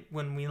say,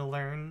 when we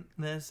learn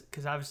this,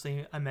 because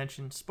obviously I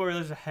mentioned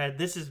spoilers ahead,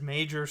 this is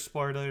major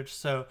spoilers,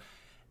 so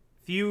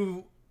if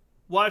you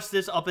watch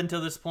this up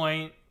until this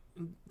point,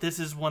 this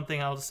is one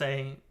thing I'll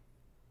say,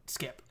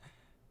 skip.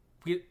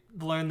 We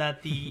learned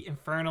that the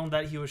Infernal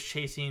that he was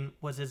chasing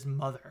was his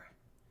mother.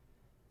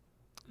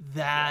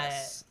 That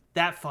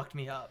fucked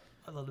me up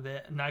a little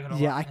bit. I'm not gonna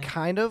lie.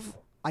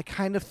 I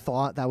kind of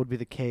thought that would be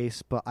the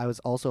case, but I was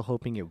also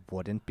hoping it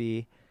wouldn't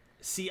be.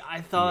 See, I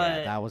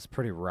thought that was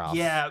pretty rough.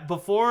 Yeah,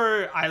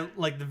 before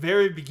the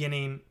very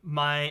beginning,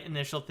 my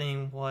initial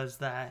thing was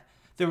that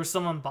there was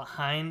someone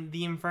behind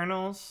the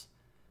Infernals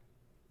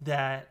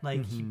that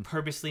he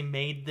purposely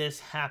made this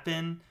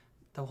happen.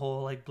 The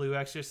whole Blue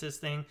Exorcist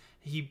thing.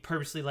 He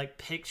purposely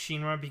picked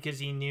Shinra because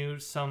he knew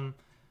some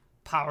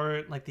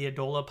power, the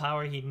Adola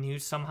power. He knew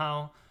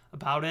somehow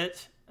about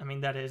it. I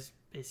mean, that is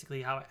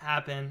basically how it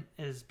happened.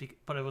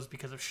 But it was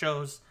because of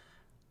Sho's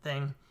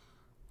thing.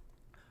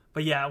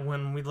 But yeah,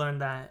 when we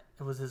learned that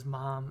it was his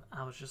mom,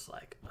 I was just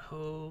like,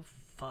 oh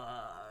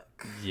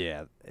fuck.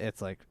 Yeah,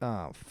 it's like,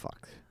 oh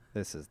fuck,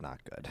 this is not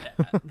good.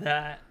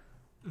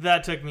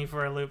 that took me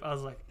for a loop. I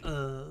was like,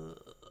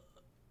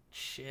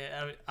 shit.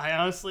 I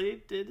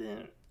honestly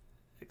didn't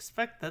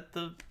expect that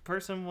the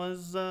person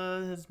was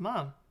his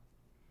mom.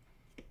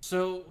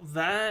 So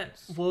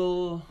that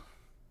will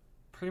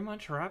pretty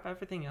much wrap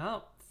everything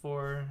up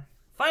for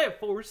Fire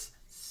Force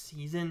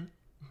Season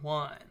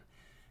 1.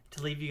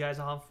 To leave you guys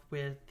off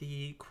with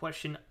the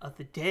question of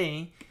the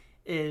day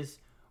is,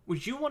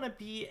 would you want to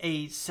be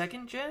a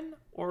second gen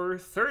or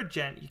third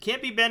gen? You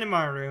can't be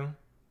Benimaru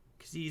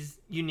because he's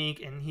unique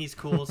and he's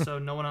cool, so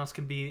no one else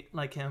can be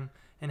like him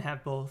and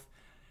have both.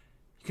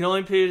 You can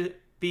only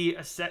be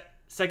a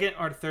second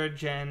or third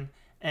gen,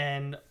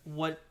 and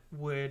what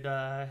would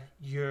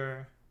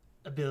your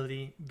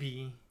ability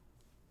be?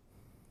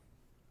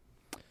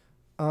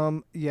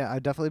 Yeah,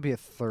 I'd definitely be a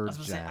third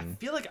gen. I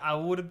feel like I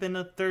would have been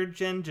a third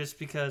gen just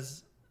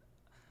because,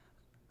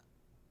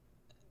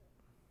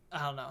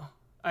 I don't know.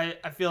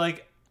 I feel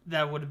like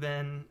that would have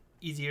been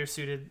easier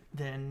suited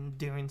than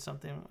doing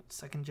something with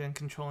second gen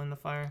controlling the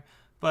fire.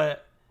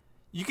 But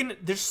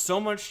there's so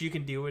much you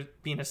can do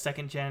with being a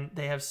second gen.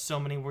 They have so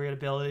many weird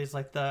abilities,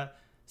 like the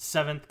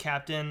 7th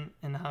captain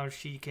and how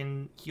she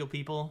can heal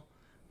people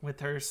with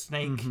her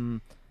snake. Mm-hmm.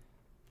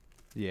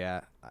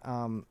 Yeah.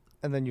 And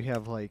then you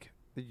have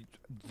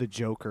the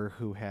Joker,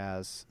 who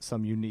has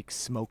some unique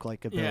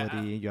smoke-like ability.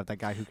 Yeah. You have that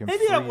guy who can maybe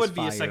freeze I would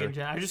fire. Be a second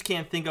gen. I just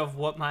can't think of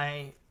what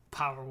my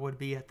power would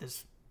be at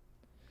this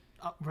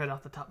right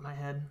off the top of my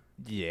head.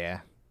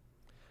 Yeah,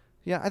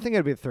 I think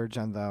I'd be a third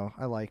gen though.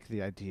 I like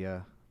the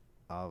idea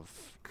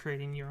of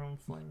creating your own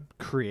flame.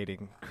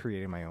 Creating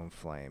my own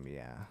flame.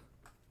 Yeah.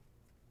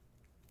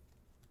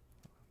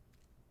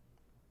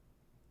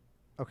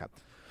 Okay.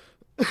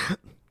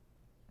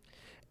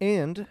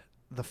 And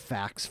the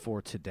facts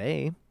for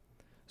today.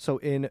 So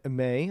in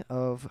May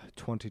of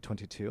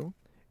 2022,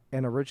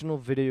 an original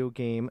video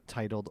game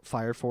titled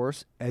Fire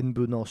Force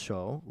Enbu no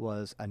Sho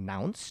was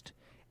announced,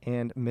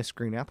 and Miss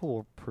Green Apple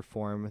will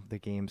perform the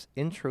game's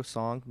intro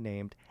song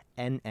named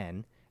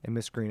NN, and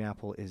Miss Green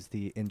Apple is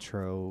the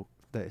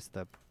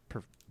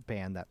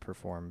band that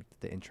performed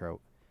the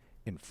intro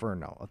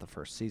Inferno of the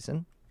first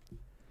season.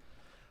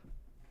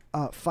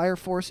 Fire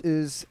Force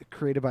is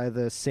created by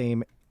the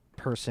same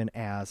person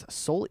as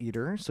Soul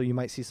Eater, so you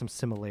might see some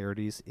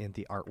similarities in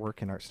the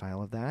artwork and art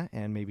style of that,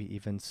 and maybe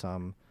even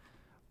some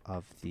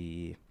of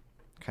the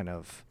kind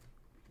of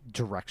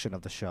direction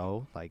of the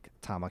show, like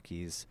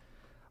Tamaki's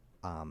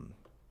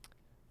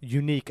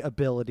unique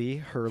ability,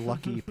 her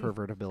lucky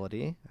pervert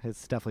ability.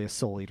 It's definitely a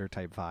Soul Eater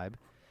type vibe.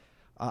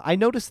 I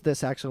noticed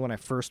this actually when I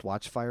first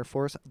watched Fire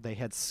Force. They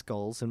had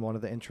skulls in one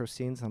of the intro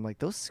scenes. I'm like,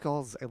 those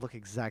skulls look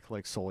exactly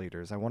like Soul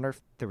Eaters. I wonder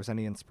if there was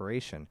any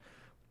inspiration.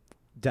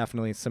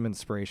 Definitely some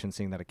inspiration,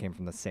 seeing that it came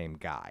from the same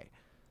guy.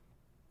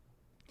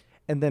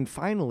 And then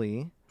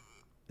finally,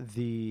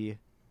 the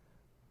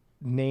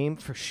name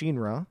for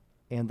Shinra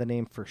and the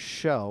name for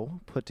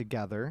Sho put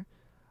together,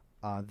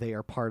 they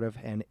are part of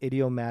an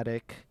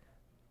idiomatic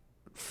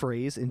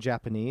phrase in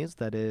Japanese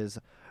that is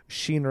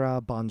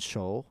Shinra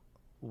Bansho,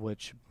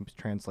 which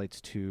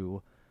translates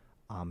to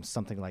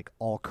something like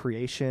all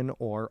creation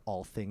or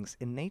all things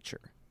in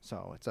nature.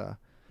 So it's a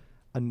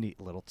neat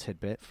little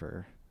tidbit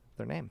for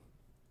their name.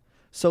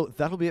 So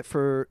that'll be it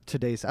for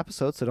today's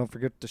episode. So don't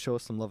forget to show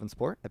us some love and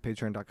support at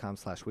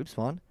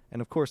patreon.com/weebspawn.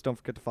 And of course, don't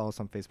forget to follow us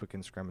on Facebook,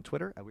 Instagram, and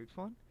Twitter at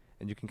Weebspawn.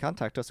 And you can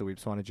contact us at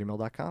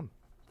weebspawn@gmail.com.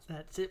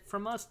 That's it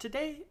from us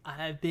today.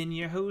 I've been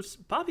your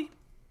host, Bobby.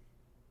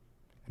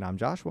 And I'm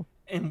Joshua.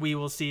 And we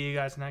will see you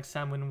guys next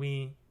time when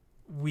we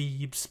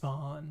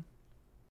Weebspawn.